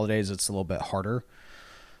being the holidays. It's a little bit harder.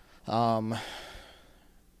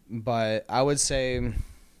 But I would say,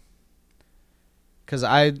 because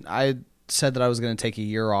I said that I was going to take a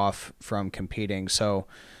year off from competing, so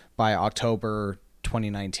by October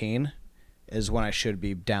 2019 is when I should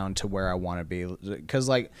be down to where I want to be. Because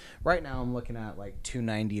like right now I'm looking at like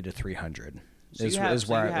 290 to 300. Is where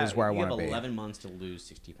I want to be. You have 11 months to lose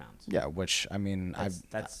 60 pounds. Yeah, which I mean,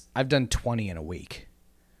 That's I've done 20 in a week,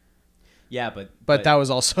 yeah, but that was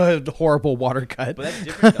also a horrible water cut. But that's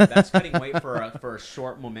different though. That's cutting weight for a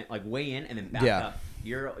short moment, like weigh in and then back Yeah. up.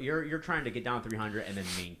 You're trying to get down 300 and then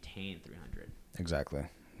maintain 300. Exactly.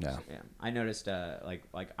 Yeah. So, yeah, I noticed I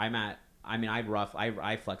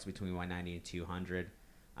flex between 190 and 200.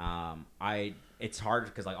 It's hard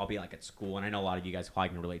because like I'll be like at school, and I know a lot of you guys probably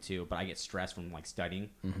can relate too, but I get stressed from like studying.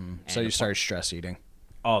 Mm-hmm. So you started stress eating.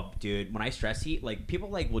 Oh, dude, when I stress eat, like people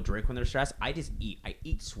like will drink when they're stressed. I just eat. I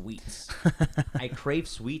eat sweets. I crave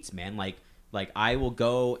sweets, man. Like I will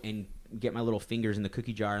go and get my little fingers in the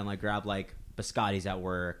cookie jar and like grab like biscottis at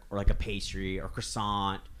work, or like a pastry or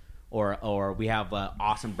croissant, or we have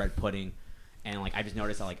awesome bread pudding. And like I just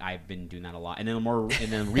noticed that like I've been doing that a lot, and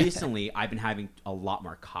then recently I've been having a lot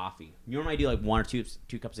more coffee. You normally I do like 1 or 2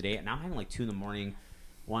 cups a day, and now I'm having like 2 in the morning,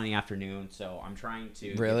 1 in the afternoon. So I'm trying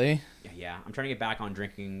to Really? I'm trying to get back on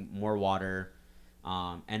drinking more water,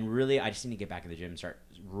 and really I just need to get back in the gym and start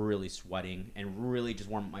really sweating and really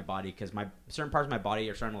just warm up my body, because my certain parts of my body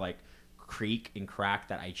are starting to like creak and crack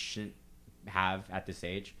that I shouldn't have at this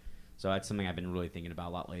age. So that's something I've been really thinking about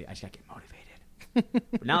a lot lately. I just gotta get motivated.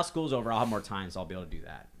 But now school's over, I'll have more time, so I'll be able to do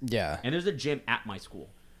that. Yeah. And there's a gym at my school,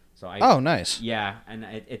 so Oh, nice. Yeah, and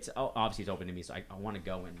it's obviously it's open to me, so I want to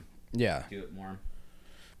go and Yeah. do it more.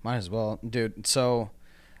 Might as well, dude. So,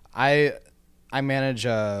 I manage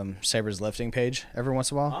Saber's lifting page every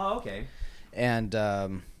once in a while, Oh, okay. and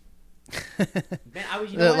Man,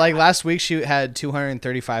 what? last week she had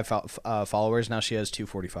 235 followers. Now she has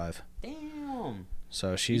 245. Damn.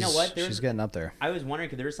 So she's know what? she's getting up there. I was wondering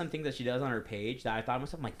because there was some things that she does on her page that I thought to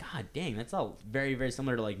myself, I'm like, God dang, that's all very, very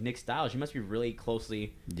similar to like Nick Styles. She must be really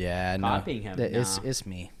closely Yeah, no, copying him. it's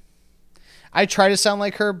me. I try to sound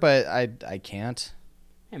like her, but I can't.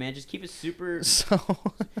 Hey man, just keep it super. So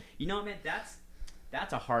You know what, man?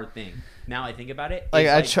 That's a hard thing. Now I think about it. Like,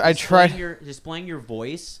 it's I tried displaying your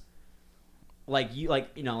voice. Like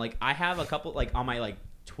I have a couple like on my like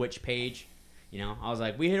Twitch page. I was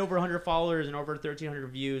like, we hit over 100 followers and over 1,300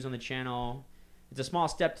 views on the channel. It's a small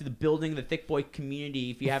step to the building the Thick Boy community.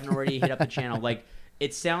 If you haven't already hit up the channel, like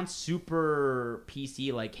it sounds super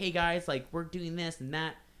PC. Like, hey guys, like we're doing this and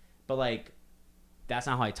that, but like that's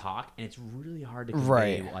not how I talk, and it's really hard to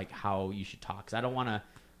convey like how you should talk. Because I don't want to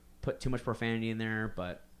put too much profanity in there,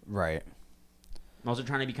 but right. I'm also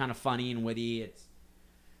trying to be kind of funny and witty.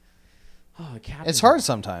 It's hard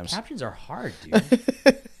sometimes. Captions are hard, dude.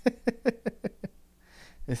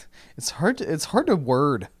 It's hard to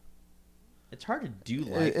word. It's hard to do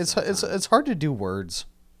life. It's hard to do words.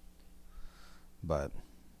 But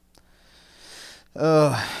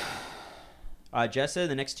Jess said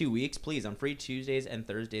the next 2 weeks, please. I'm free Tuesdays and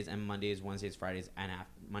Thursdays and Mondays, Wednesdays, Fridays, and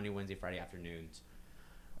Monday, Wednesday, Friday afternoons.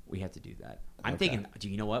 We have to do that. I'm Okay. thinking, do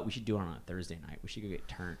you know what? We should do it on a Thursday night. We should go get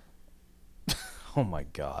turned. Oh my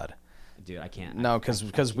god. Dude, I can't. No,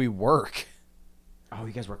 because we work. Oh,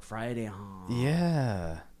 you guys work Friday, huh?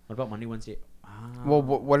 Yeah. What about Monday, Wednesday? Well,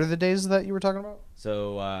 what are the days that you were talking about?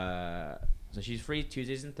 So she's free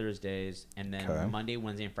Tuesdays and Thursdays, and then Okay. Monday,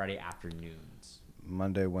 Wednesday, and Friday afternoons.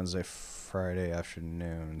 Monday, Wednesday, Friday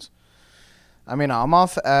afternoons. I mean, I'm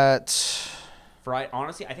off at. Friday,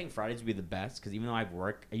 honestly, I think Fridays would be the best because even though I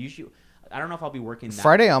work, I don't know if I'll be working that.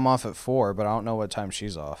 Friday, I'm off at 4, but I don't know what time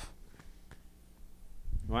she's off.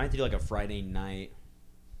 We might have to do like a Friday night.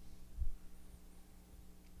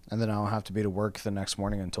 And then I'll have to be to work the next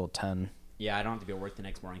morning until 10. Yeah, I don't have to be at work the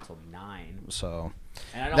next morning until 9. So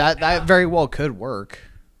And I don't, that very well could work.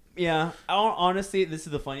 Yeah, honestly, this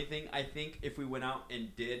is the funny thing. I think if we went out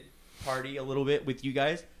and did party a little bit with you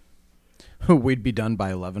guys, We'd be done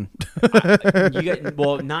by 11.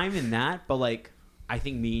 well, not even that, but like I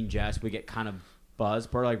think me and Jess would get kind of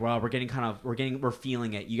buzzed. We're like, well, we're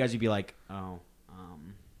feeling it. You guys would be like, oh,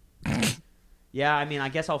 yeah. I mean, I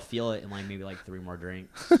guess I'll feel it in like maybe like 3 more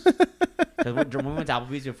drinks. Because when we went to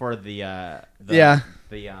Applebee's before the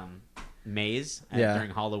maze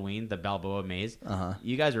during Halloween, the Balboa maze.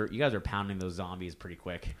 You guys are pounding those zombies pretty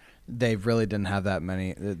quick. They really didn't have that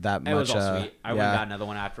many. That It much. was all sweet. I went and yeah. got another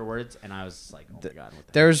one afterwards, and I was like, oh my god, what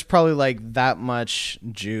the There's probably like that much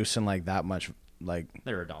juice and like that much like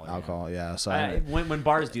They're $1. alcohol. Yeah. So When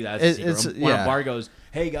bars do that, it's a secret. When a yeah. bar goes,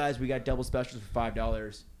 hey guys, we got double specials for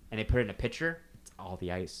 $5, and they put it in a pitcher, it's all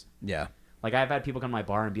the ice. yeah. Like I've had people come to my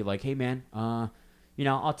bar and be like, hey man, I'll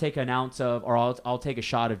take an ounce of, or I'll take a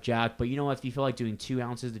shot of Jack, but you know what? If you feel like doing 2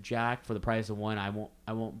 ounces of Jack for the price of 1,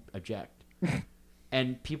 I won't object.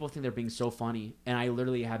 And people think they're being so funny, and I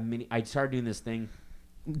literally have I started doing this thing.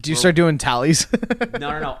 Do you start doing tallies?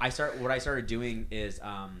 No. What I started doing is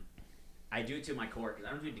I do it to my coworkers.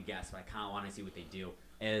 I don't do it to guests, but I kind of want to see what they do.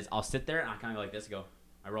 Is I'll sit there and I kind of go like this.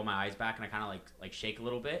 I roll my eyes back and I kind of like shake a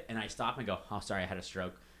little bit, and I stop and go, oh sorry, I had a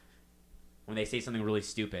stroke. When they say something really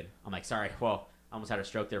stupid, I'm like, sorry. Well, I almost had a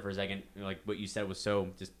stroke there for a second. Like what you said was so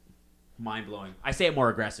just mind blowing. I say it more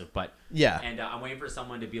aggressive, but Yeah. And I'm waiting for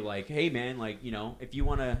someone to be like, hey man, like if you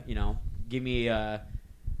want to give me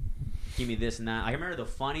this and that. I remember the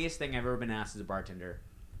funniest thing I've ever been asked as a bartender,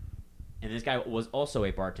 and this guy was also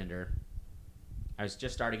a bartender. I was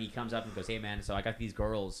just starting. He comes up and goes, hey man, so I got these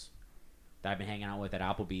girls that I've been hanging out with at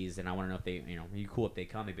Applebee's, and I want to know if they, are you cool if they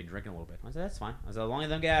come? They've been drinking a little bit. I said, that's fine. I said, as long as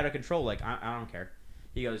they don't get out of control, like, I don't care.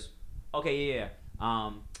 He goes, okay, yeah.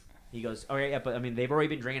 He goes, okay, yeah, but I mean, they've already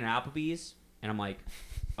been drinking at Applebee's, and I'm like,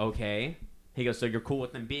 okay. He goes, so you're cool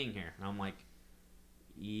with them being here? And I'm like,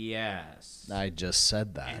 yes. I just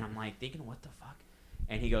said that. And I'm like thinking, what the fuck?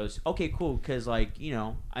 And he goes, okay, cool, because like,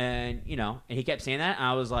 and he kept saying that, and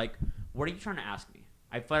I was like, what are you trying to ask me?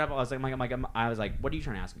 I fed up. I was like, what are you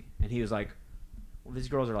trying to ask me? And he was like, well, these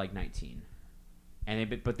girls are like 19,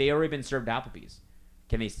 but they already been served Applebee's.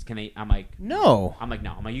 Can they? I'm like, No. I'm like,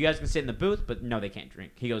 no. I'm like, you guys can sit in the booth, but no, they can't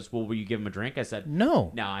drink. He goes, well, will you give them a drink? I said,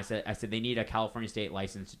 No. no. I said they need a California state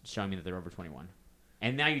license showing me that they're over 21.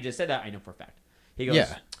 And now you just said that, I know for a fact. He goes,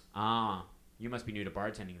 Yeah. You must be new to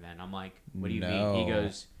bartending then. I'm like, what do you No. mean? He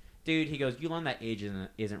goes, dude, you learn that age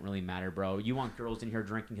isn't really matter, bro. You want girls in here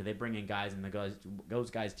drinking because they bring in guys, and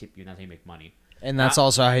those guys tip you, and that's how you make money. And that's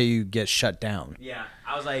also how you get shut down. Yeah,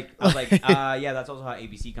 I was like, yeah, that's also how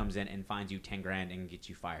ABC comes in and finds you $10,000 and gets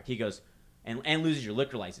you fired. He goes, and loses your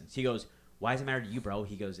liquor license. He goes, why does it matter to you, bro?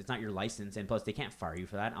 He goes, it's not your license, and plus they can't fire you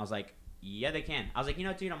for that. And I was like, yeah, they can. I was like,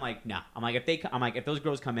 dude, I'm like, nah. I'm like, if those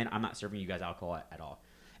girls come in, I'm not serving you guys alcohol at all.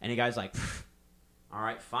 And the guy's like, all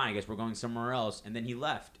right, fine. I guess we're going somewhere else. And then he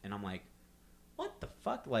left, and I'm like, what the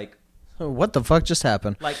fuck, like. What the fuck just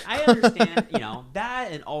happened? Like, I understand,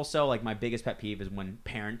 that, and also, like, my biggest pet peeve is when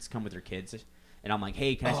parents come with their kids, and I'm like,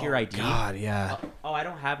 hey, can I see your ID? God, yeah. Oh, I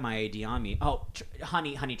don't have my ID on me. Oh,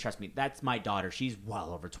 honey, trust me, that's my daughter. She's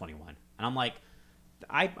well over 21. And I'm like,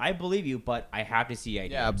 I believe you, but I have to see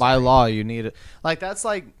ID. Yeah, I'm by sorry. law, you need it. Like, that's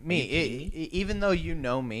like me. Me? Even though you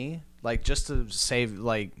know me, like, just to save,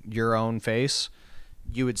 like, your own face,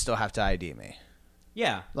 you would still have to ID me.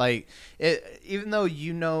 Yeah. Like, even though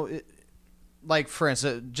you know... like, for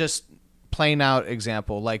instance, just plain out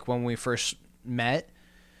example, like when we first met,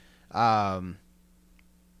 God,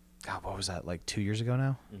 what was that, like 2 years ago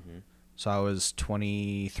now? Mm-hmm. So I was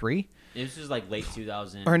 23? This is like late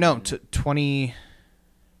 2000. Or no, 20,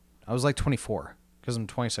 I was like 24, because I'm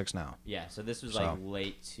 26 now. Yeah, so this was So. like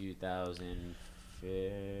late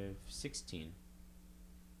 2016.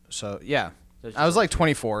 So, yeah. So it's I was just like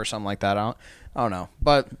 24 or something like that. I don't know.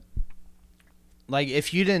 But like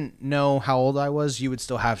if you didn't know how old I was, you would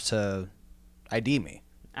still have to ID me.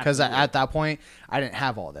 Because Absolutely. at that point, I didn't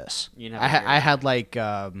have all this. You didn't have I had like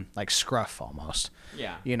scruff almost.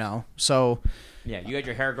 Yeah. You know, so Yeah, you had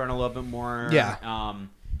your hair growing a little bit more. Yeah.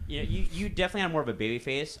 You definitely had more of a baby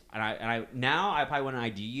face, and I now I probably wouldn't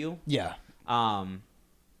ID you. yeah.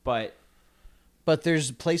 But But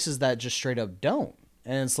there's places that just straight up don't,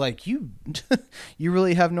 and it's like you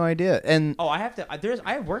really have no idea. And I have to.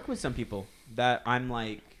 I work with some people that I'm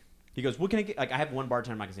like. He goes, "What can I get?" Like I have one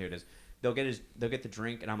bartender. I'm not gonna say who it is. They'll get the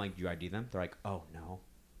drink, and I'm like, "Do you ID them?" They're like, "Oh no."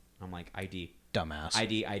 I'm like, "ID, dumbass.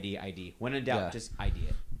 ID. When in doubt, Yeah. just ID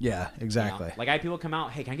it." Yeah, You know? exactly. Like I have people come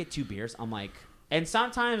out, "Hey, can I get 2 beers?" I'm like, and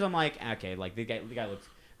sometimes I'm like, okay, like the guy looks.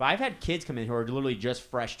 But I've had kids come in who are literally just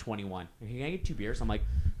fresh 21. Hey, can I get 2 beers? I'm like,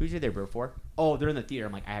 who's their beer for? Oh, they're in the theater.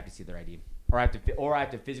 I'm like, I have to see their ID, or I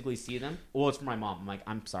have to physically see them. Well, it's for my mom. I'm like,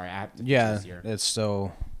 I'm sorry, I have to. Yeah, see her. it's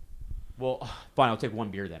so. Well, fine. I'll take 1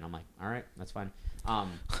 beer then. I'm like, all right, that's fine.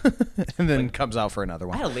 And then comes out for another I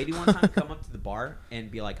one. had a lady one time come up to the bar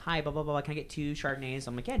and be like, "Hi, blah blah blah. Can I get 2 Chardonnays?"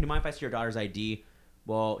 I'm like, "Yeah. Do you mind if I see your daughter's ID?"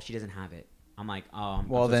 Well, she doesn't have it. I'm like, "Oh, I'm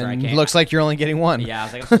Well, so sorry, I then can't." looks like you're only getting one. Yeah, I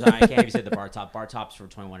was like, "I'm so sorry, I can't have you sit at the bar top. Bar top's for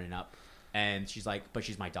 21 and up." And she's like, "But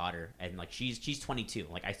she's my daughter, and like she's 22.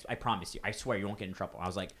 Like I promise you, I swear you won't get in trouble." I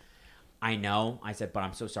was like, "I know." I said, "But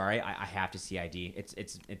I'm so sorry. I have to see ID. It's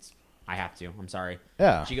I have to. I'm sorry."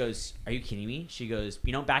 Yeah. She goes, "Are you kidding me?" She goes,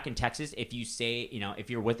 "Back in Texas, if you say, if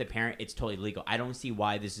you're with a parent, it's totally legal. I don't see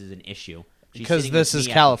why this is an issue." She's Because sitting this with is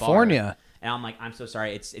me at the bar. California. And I'm like, "I'm so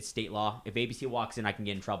sorry. It's state law. If ABC walks in, I can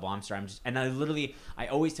get in trouble. I'm sorry. And I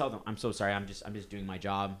always tell them, I'm so sorry. I'm just doing my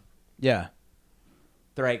job." Yeah.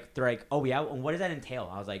 They're like, "Oh yeah, and what does that entail?"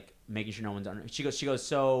 I was like, "Making sure no one's under." She goes,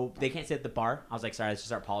 "So they can't sit at the bar?" I was like, "Sorry, that's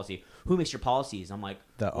just our policy." "Who makes your policies?" I'm like,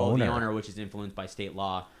 The "Well, the owner. owner, which is influenced by state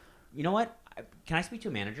law." You know what? Can I speak to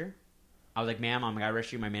a manager? I was like, "Ma'am, I'm gonna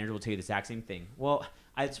arrest you. My manager will tell you the exact same thing." "Well,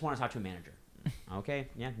 I just want to talk to a manager." "Okay,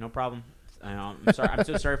 yeah, no problem. I'm sorry. I'm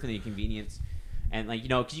so sorry for the inconvenience." And like,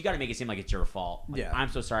 because you got to make it seem like it's your fault. Like, Yeah. "I'm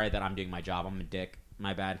so sorry that I'm doing my job. I'm a dick.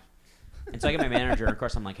 My bad." And so I get my manager, and of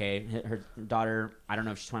course I'm like, "Hey, her daughter, I don't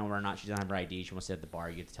know if she's 21 or not. She doesn't have her ID. She wants to sit at the bar.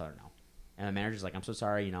 You get to tell her no." And the manager's like, "I'm so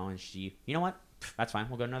sorry, and she, you know what? That's fine.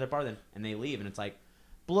 We'll go to another bar then." And they leave, and it's like,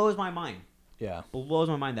 blows my mind. Yeah. Blows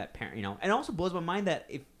my mind that parent, and it also blows my mind that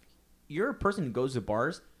if you're a person who goes to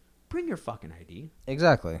bars, bring your fucking ID.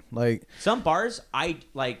 Exactly. Like, Some bars,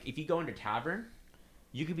 if you go into tavern,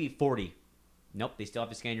 you could be 40. Nope, they still have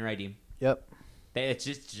to scan your ID. yep. It's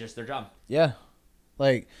just their job. Yeah.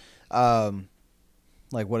 Like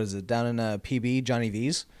what is it down in PB Johnny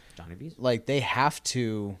V's? Johnny V's. Like they have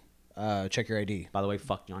to check your ID. By the way,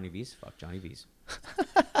 fuck Johnny V's. Fuck Johnny V's.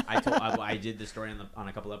 I did this story on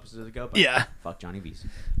a couple episodes ago. But Yeah. Fuck Johnny V's.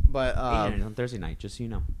 But on Thursday night, just so you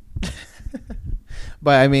know.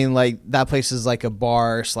 but I mean, like that place is like a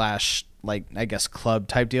bar / like I guess club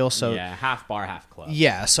type deal. So yeah, half bar, half club.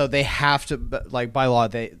 yeah, so they have to, like by law,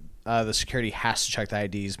 the security has to check the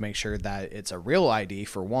IDs, make sure that it's a real ID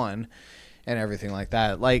for one, and everything like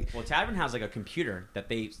that. Like, Well, Tavern has like a computer that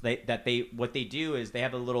what they do is they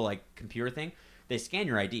have a little like computer thing. They scan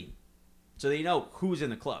your ID, so they know who's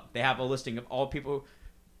in the club. They have a listing of all people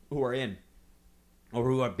who are in or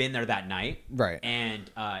who have been there that night. right,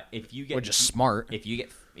 And if you get which is smart. if you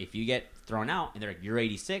get thrown out and they're like, "You're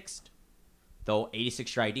 86th," they'll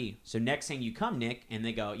 86 your ID. So next thing you come, Nick, and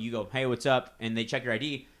you go, "Hey, what's up?" And they check your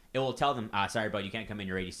ID. It will tell them, "Sorry, bud, you can't come in.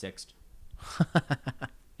 You're 86th."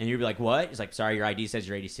 And you'll be like, "What?" It's like, "Sorry, your ID says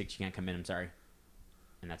you're 86. You can't come in. I'm sorry."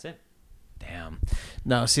 And that's it. Damn.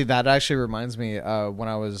 No, see, that actually reminds me when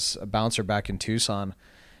I was a bouncer back in Tucson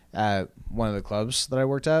at one of the clubs that I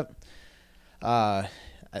worked at.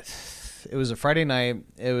 It was a Friday night.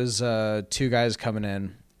 It was 2 guys coming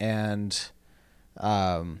in, and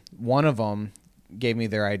one of them gave me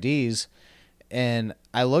their IDs, and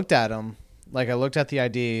I looked at them. Like, I looked at the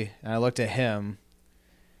ID, and I looked at him,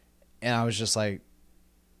 and I was just like,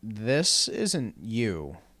 this isn't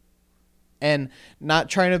you. And not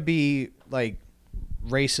trying to be like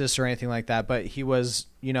racist or anything like that, but he was,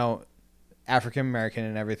 African American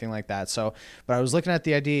and everything like that. So, but I was looking at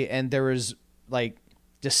the ID and there was like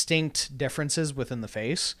distinct differences within the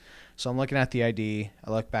face. So I'm looking at the ID. I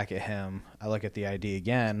look back at him. I look at the ID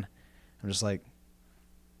again. I'm just like,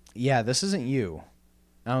 yeah, this isn't you.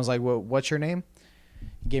 And I was like, well, what's your name?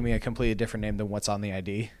 He gave me a completely different name than what's on the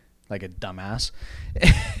ID. Like a dumbass.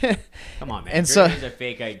 Come on, man. And If so- your name's a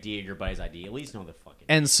fake ID and your buddy's ID, at least know the fucking.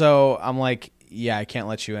 And so I'm like, yeah, I can't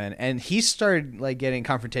let you in. And he started like getting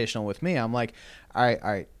confrontational with me. I'm like, all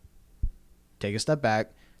right, take a step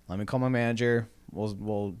back. let me call my manager.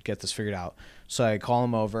 We'll get this figured out. So I call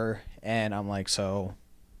him over, and I'm like, so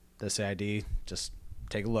this ID, just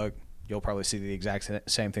take a look. You'll probably see the exact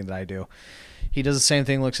same thing that I do. He does the same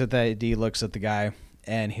thing, looks at the ID, looks at the guy,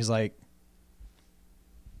 and he's like,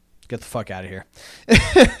 get the fuck out of here.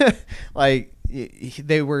 Like,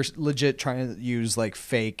 they were legit trying to use like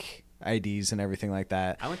fake IDs and everything like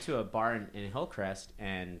that. I went to a bar in Hillcrest,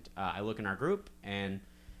 and I look in our group, and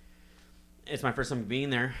it's my first time being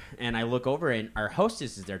there, and I look over, and our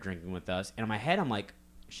hostess is there drinking with us, and in my head, I'm like,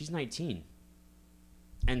 she's 19.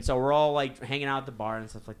 And so we're all like hanging out at the bar and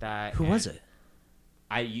stuff like that. Who was it?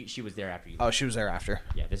 She was there after you. Oh, she was there after.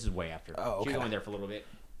 Yeah, this is way after. Oh, okay. She was only there for a little bit.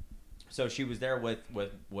 So she was there with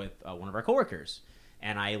one of our coworkers,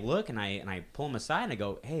 and I look and I pull him aside and I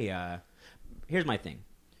go, "Hey, here's my thing.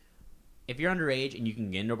 If you're underage and you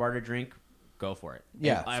can get into a bar to drink, go for it.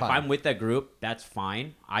 Yeah, If fine. I'm with that group, that's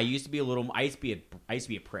fine. I used to be a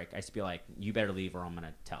prick. I used to be like, you better leave or I'm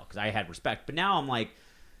gonna tell, because I had respect. But now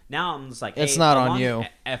I'm just like, It's hey, not as on long you. as-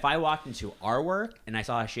 If I walked into our work and I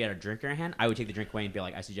saw she had a drink in her hand, I would take the drink away and be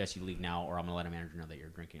like, I suggest you leave now, or I'm gonna let a manager know that you're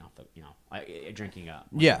drinking off the, drinking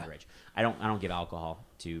Yeah. underage. I don't give alcohol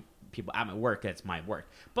to people at my work. That's my work.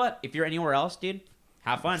 But if you're anywhere else, dude,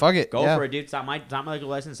 have fun. Fuck it, Go yeah. for it, dude. It's not my legal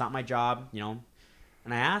license. It's not my job.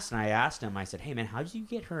 And I asked him. I said, hey man, how did you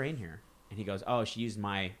get her in here? And he goes, oh, she used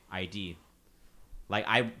my ID. Like,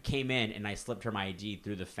 I came in and I slipped her my ID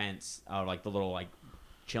through the fence, like the little like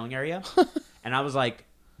chilling area. And I was like,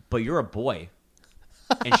 but you're a boy,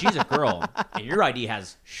 and she's a girl, and your ID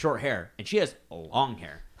has short hair, and she has long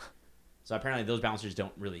hair. So apparently those bouncers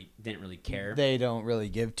didn't really care. They don't really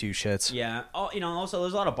give two shits. Yeah. Oh, also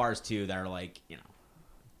there's a lot of bars too that are like,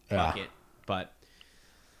 fuck Yeah. it. But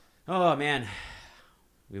oh man,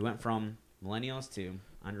 we went from millennials to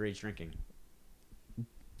underage drinking.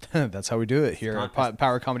 That's how we do it here at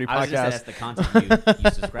Power Comedy I was Podcast. gonna say that's the content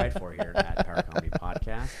you subscribe for here at Power Comedy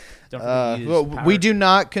Podcast. Don't forget to use Well, Power- we do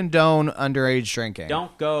not condone underage drinking.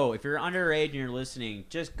 Don't go. If you're underage and you're listening,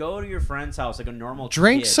 just go to your friend's house like a normal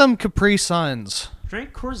drink kid. some Capri Suns.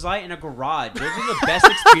 Drink Coors Light in a garage. Those are the best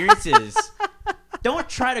experiences. Don't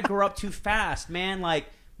try to grow up too fast, man. Like,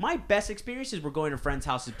 my best experiences were going to friends'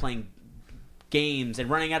 houses, playing games, and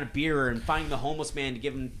running out of beer, and finding the homeless man to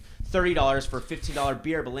give him $30 for a $15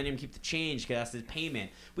 beer, but letting him keep the change because that's his payment.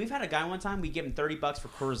 We've had a guy one time, we gave him $30 for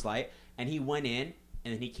Coors Light, and he went in,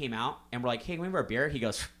 and then he came out, and we're like, hey, can we have our beer? He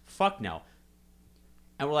goes, fuck no.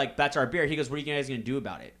 And we're like, that's our beer. He goes, what are you guys going to do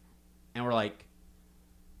about it? And we're like,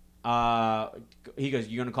 he goes,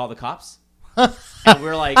 you going to call the cops? And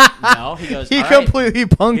we're like, no. He goes, He all right. completely He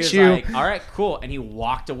punked was you. like, all right, cool. And he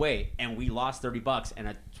walked away, and we lost $30 and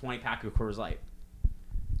a 20-pack of Coors Light.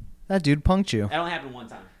 That dude punked you. That only happened one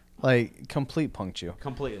time. Like, complete punked you.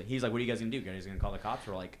 Completely. He's like, what are you guys going to do? You guys going to call the cops?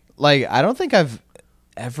 We're like, Like, I don't think I've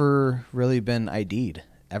ever really been ID'd.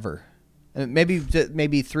 Ever. Maybe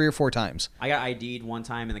 3 or 4 times. I got ID'd one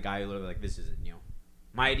time, and the guy literally like, this isn't you.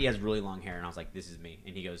 My ID has really long hair, and I was like, this is me.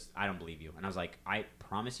 And he goes, I don't believe you. And I was like, I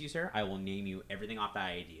promise you, sir, I will name you everything off that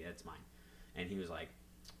ID. That's mine. And he was like,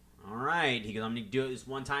 all right. He goes, I'm going to do it this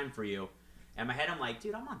one time for you. And in my head, I'm like,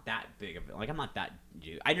 dude, I'm not that big of it. Like, I'm not that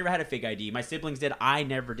dude. I never had a fake ID. My siblings did. I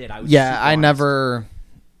never did. I was super I honest. never...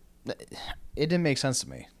 It didn't make sense to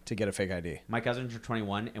me to get a fake ID. My cousins were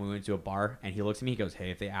 21, and we went to a bar, and he looks at me. He goes,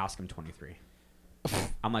 hey, if they ask, I'm 23.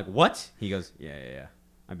 I'm like, what? He goes, yeah.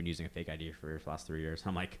 I've been using a fake ID for the last 3 years.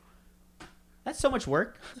 I'm like, that's so much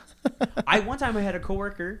work. One time I had a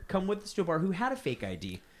coworker come with us to a bar who had a fake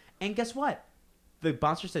ID, and guess what? The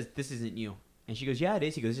bouncer says, this isn't you. And she goes, yeah, it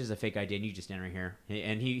is. He goes, this is a fake ID, and you just stand right here.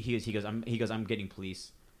 And he goes, I'm getting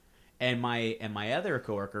police. And my other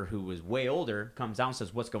coworker, who was way older, comes out and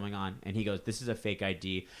says, what's going on? And he goes, this is a fake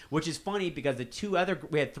ID, which is funny because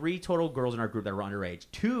we had 3 total girls in our group that were underage.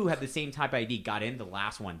 2 had the same type ID, got in. The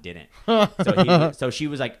last one didn't. So she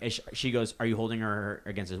was like, she goes, are you holding her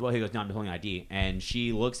against us? Well, he goes, no, I'm holding ID. And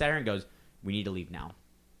she looks at her and goes, we need to leave now.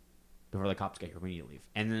 Before the cops get here, we need to leave.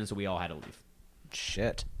 And then so we all had to leave.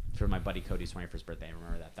 Shit. For my buddy Cody's 21st birthday. I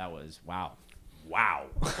remember that. That was, wow.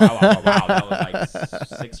 That was like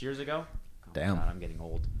 6 years ago. Oh, Damn. God, I'm getting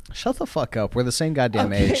old. Shut the fuck up. We're the same goddamn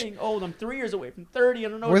I'm age. getting old. I'm 3 years away from 30. I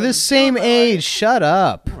don't know. We're what the I'm same doing. age. Shut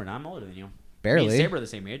up. No, we're not. I'm older than you. Barely. Me and Saber are the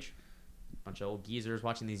same age. Bunch of old geezers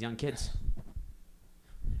watching these young kids.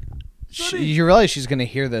 You realize she's going to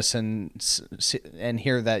hear this and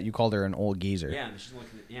hear that you called her an old geezer. Yeah, and she's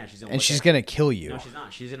looking. Yeah, she's gonna. And look she's at- going to kill you. No, she's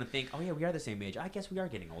not. She's gonna think, oh yeah, we are the same age. I guess we are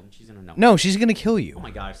getting old, and she's gonna know. No, she's going to kill you. Oh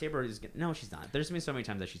my God, Saber is. No, she's not. There's been so many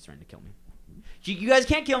times that she's trying to kill me. You guys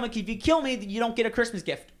can't kill me. 'Cause if you kill me, then you don't get a Christmas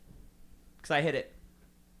gift. Because I hit it.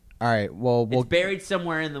 All right. Well, It's buried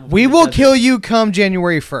somewhere in the. we will kill you come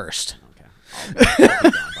January 1st. Okay. I'll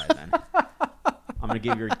be gone by then. I'm gonna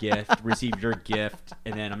give your gift, receive your gift,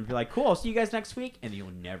 and then I'm gonna be like, "Cool, I'll see you guys next week," and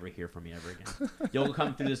you'll never hear from me ever again. You'll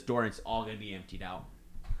come through this door, and it's all gonna be emptied out.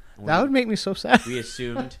 And That would make me so sad. we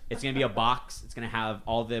assumed it's gonna be a box. It's gonna have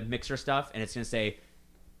all the mixer stuff, and it's gonna say,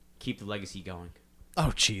 "Keep the legacy going."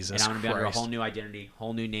 Oh Jesus And I'm gonna be under a Christ. whole new identity,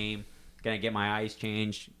 whole new name. Gonna get my eyes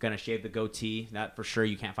changed. Gonna shave the goatee. That for sure.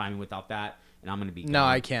 You can't find me without that. And I'm gonna be. No, gone.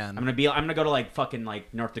 I can. I'm gonna go to like fucking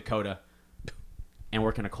like North Dakota, and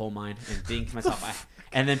work in a coal mine and think to myself.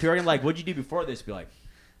 And then people are gonna be like, "What'd you do before this?" Be like,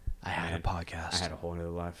 I had a podcast. I had a whole other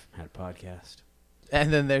life. I had a podcast.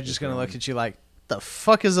 And then they're just going to look at you like, the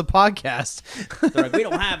fuck is a podcast? They're like, "We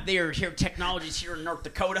don't have their here technologies here in North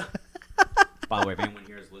Dakota." By the way, if anyone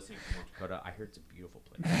here is listening from North Dakota, I hear it's a beautiful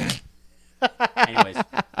place. Anyways,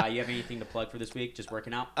 you have anything to plug for this week? Just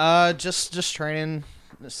working out? Just training.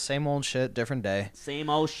 The same old shit, different day. Same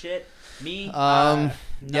old shit. Me?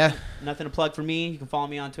 Yeah. Nothing to plug for me. You can follow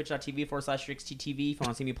me on twitch.tv/RixTTV if you want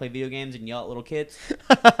to see me play video games and yell at little kids.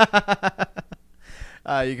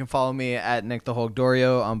 You can follow me at Nick the Hulk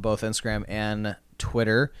Dorio on both Instagram and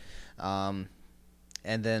Twitter. And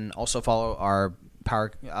then also follow our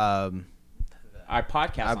Our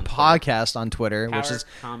podcast on podcast on Twitter, Twitter. which is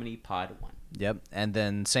Comedy Pod 1. Yep. And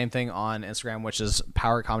then same thing on Instagram, which is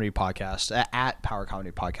Power Comedy Podcast, at Power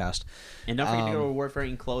Comedy Podcast. And don't forget to go to Warfare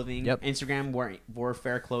in Clothing. Yep. Instagram,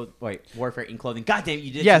 Warfare in Clothing. God damn it,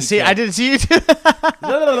 you did. Yeah, see, I didn't see you too.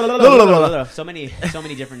 so many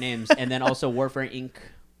different names. And then also Warfare Inc.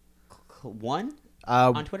 1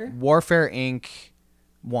 on Twitter. Warfare Inc.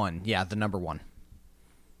 1. Yeah, the number 1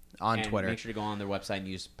 on And Twitter. make sure to go on their website and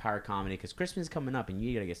use Power Comedy because Christmas is coming up and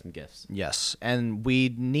you gotta get some gifts. Yes, and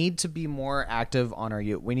we need to be more active on our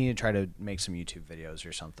we need to try to make some YouTube videos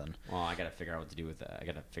or something. Well, I gotta figure out what to do with that. I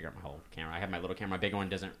gotta figure out my whole camera. I have my little camera. My big one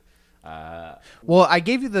doesn't. Well, I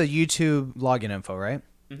gave you the YouTube login info, right?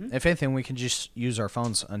 Mm-hmm. If anything, we can just use our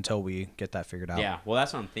phones until we get that figured out. Yeah, well,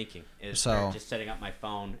 that's what I'm thinking. Is So- just setting up my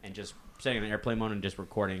phone and just setting it in airplane mode and just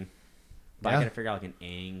recording. But Yeah. I gotta figure out like an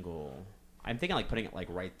angle. I'm thinking like putting it like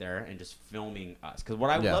right there and just filming us. Because what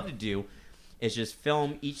I would love to do is just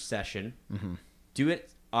film each session, do it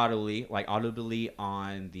audibly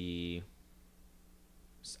on the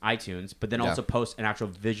iTunes, but then also post an actual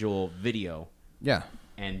visual video. Yeah.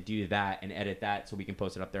 And do that and edit that so we can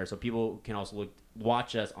post it up there so people can also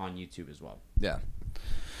watch us on YouTube as well. Yeah.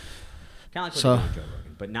 Kind of like So- what they do on Joe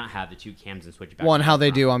Rogan, but not have the two cams and switch it back. One, and how forth.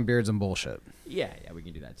 they do on Beards and Bullshit. Yeah, we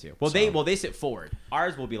can do that too. Well, So- they sit forward.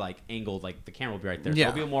 Ours will be like angled, like the camera will be right there. So Yeah.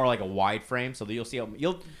 it'll be more like a wide frame, so that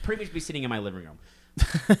you'll pretty much be sitting in my living room.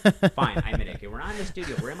 Fine, I admit it. Okay, we're not in the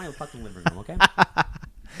studio. We're in my fucking living room. Okay.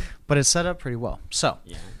 But it's set up pretty well. So,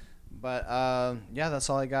 Yeah. but yeah, that's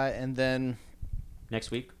all I got. And then Next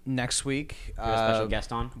week, next week, we have a special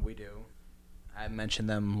guest on. we do. I mentioned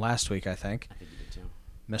them last week, I think. I think you did too.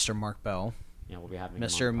 Mr. Mark Bell, Yeah, we'll be having him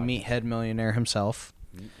Mr. on the podcast. Meathead Millionaire himself,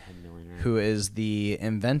 Meathead Millionaire. who is the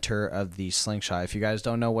inventor of the slingshot. If you guys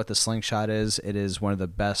don't know what the slingshot is, it is one of the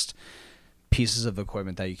best pieces of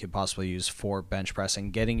equipment that you could possibly use for bench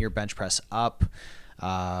pressing, getting your bench press up.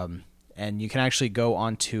 And you can actually go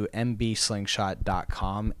onto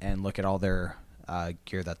mbslingshot.com and look at all their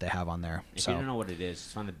gear that they have on there. If So you don't know what it is,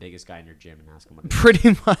 just find the biggest guy in your gym and ask him what it is.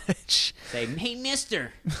 pretty much. Say, "Hey,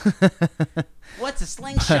 mister, what's a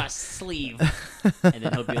slingshot sleeve?" And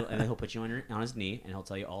then he'll put you on his knee and he'll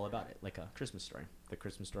tell you all about it, like a Christmas story. The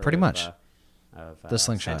Christmas story. Pretty much. Of The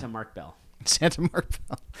slingshot. Santa Mark Bell. Santa Mark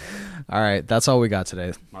Bell. All right, that's all we got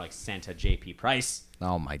today. More like Santa J.P. Price.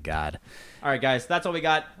 Oh my God. All right, guys, that's all we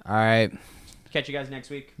got. All right, Catch you guys next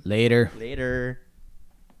week. later. Later.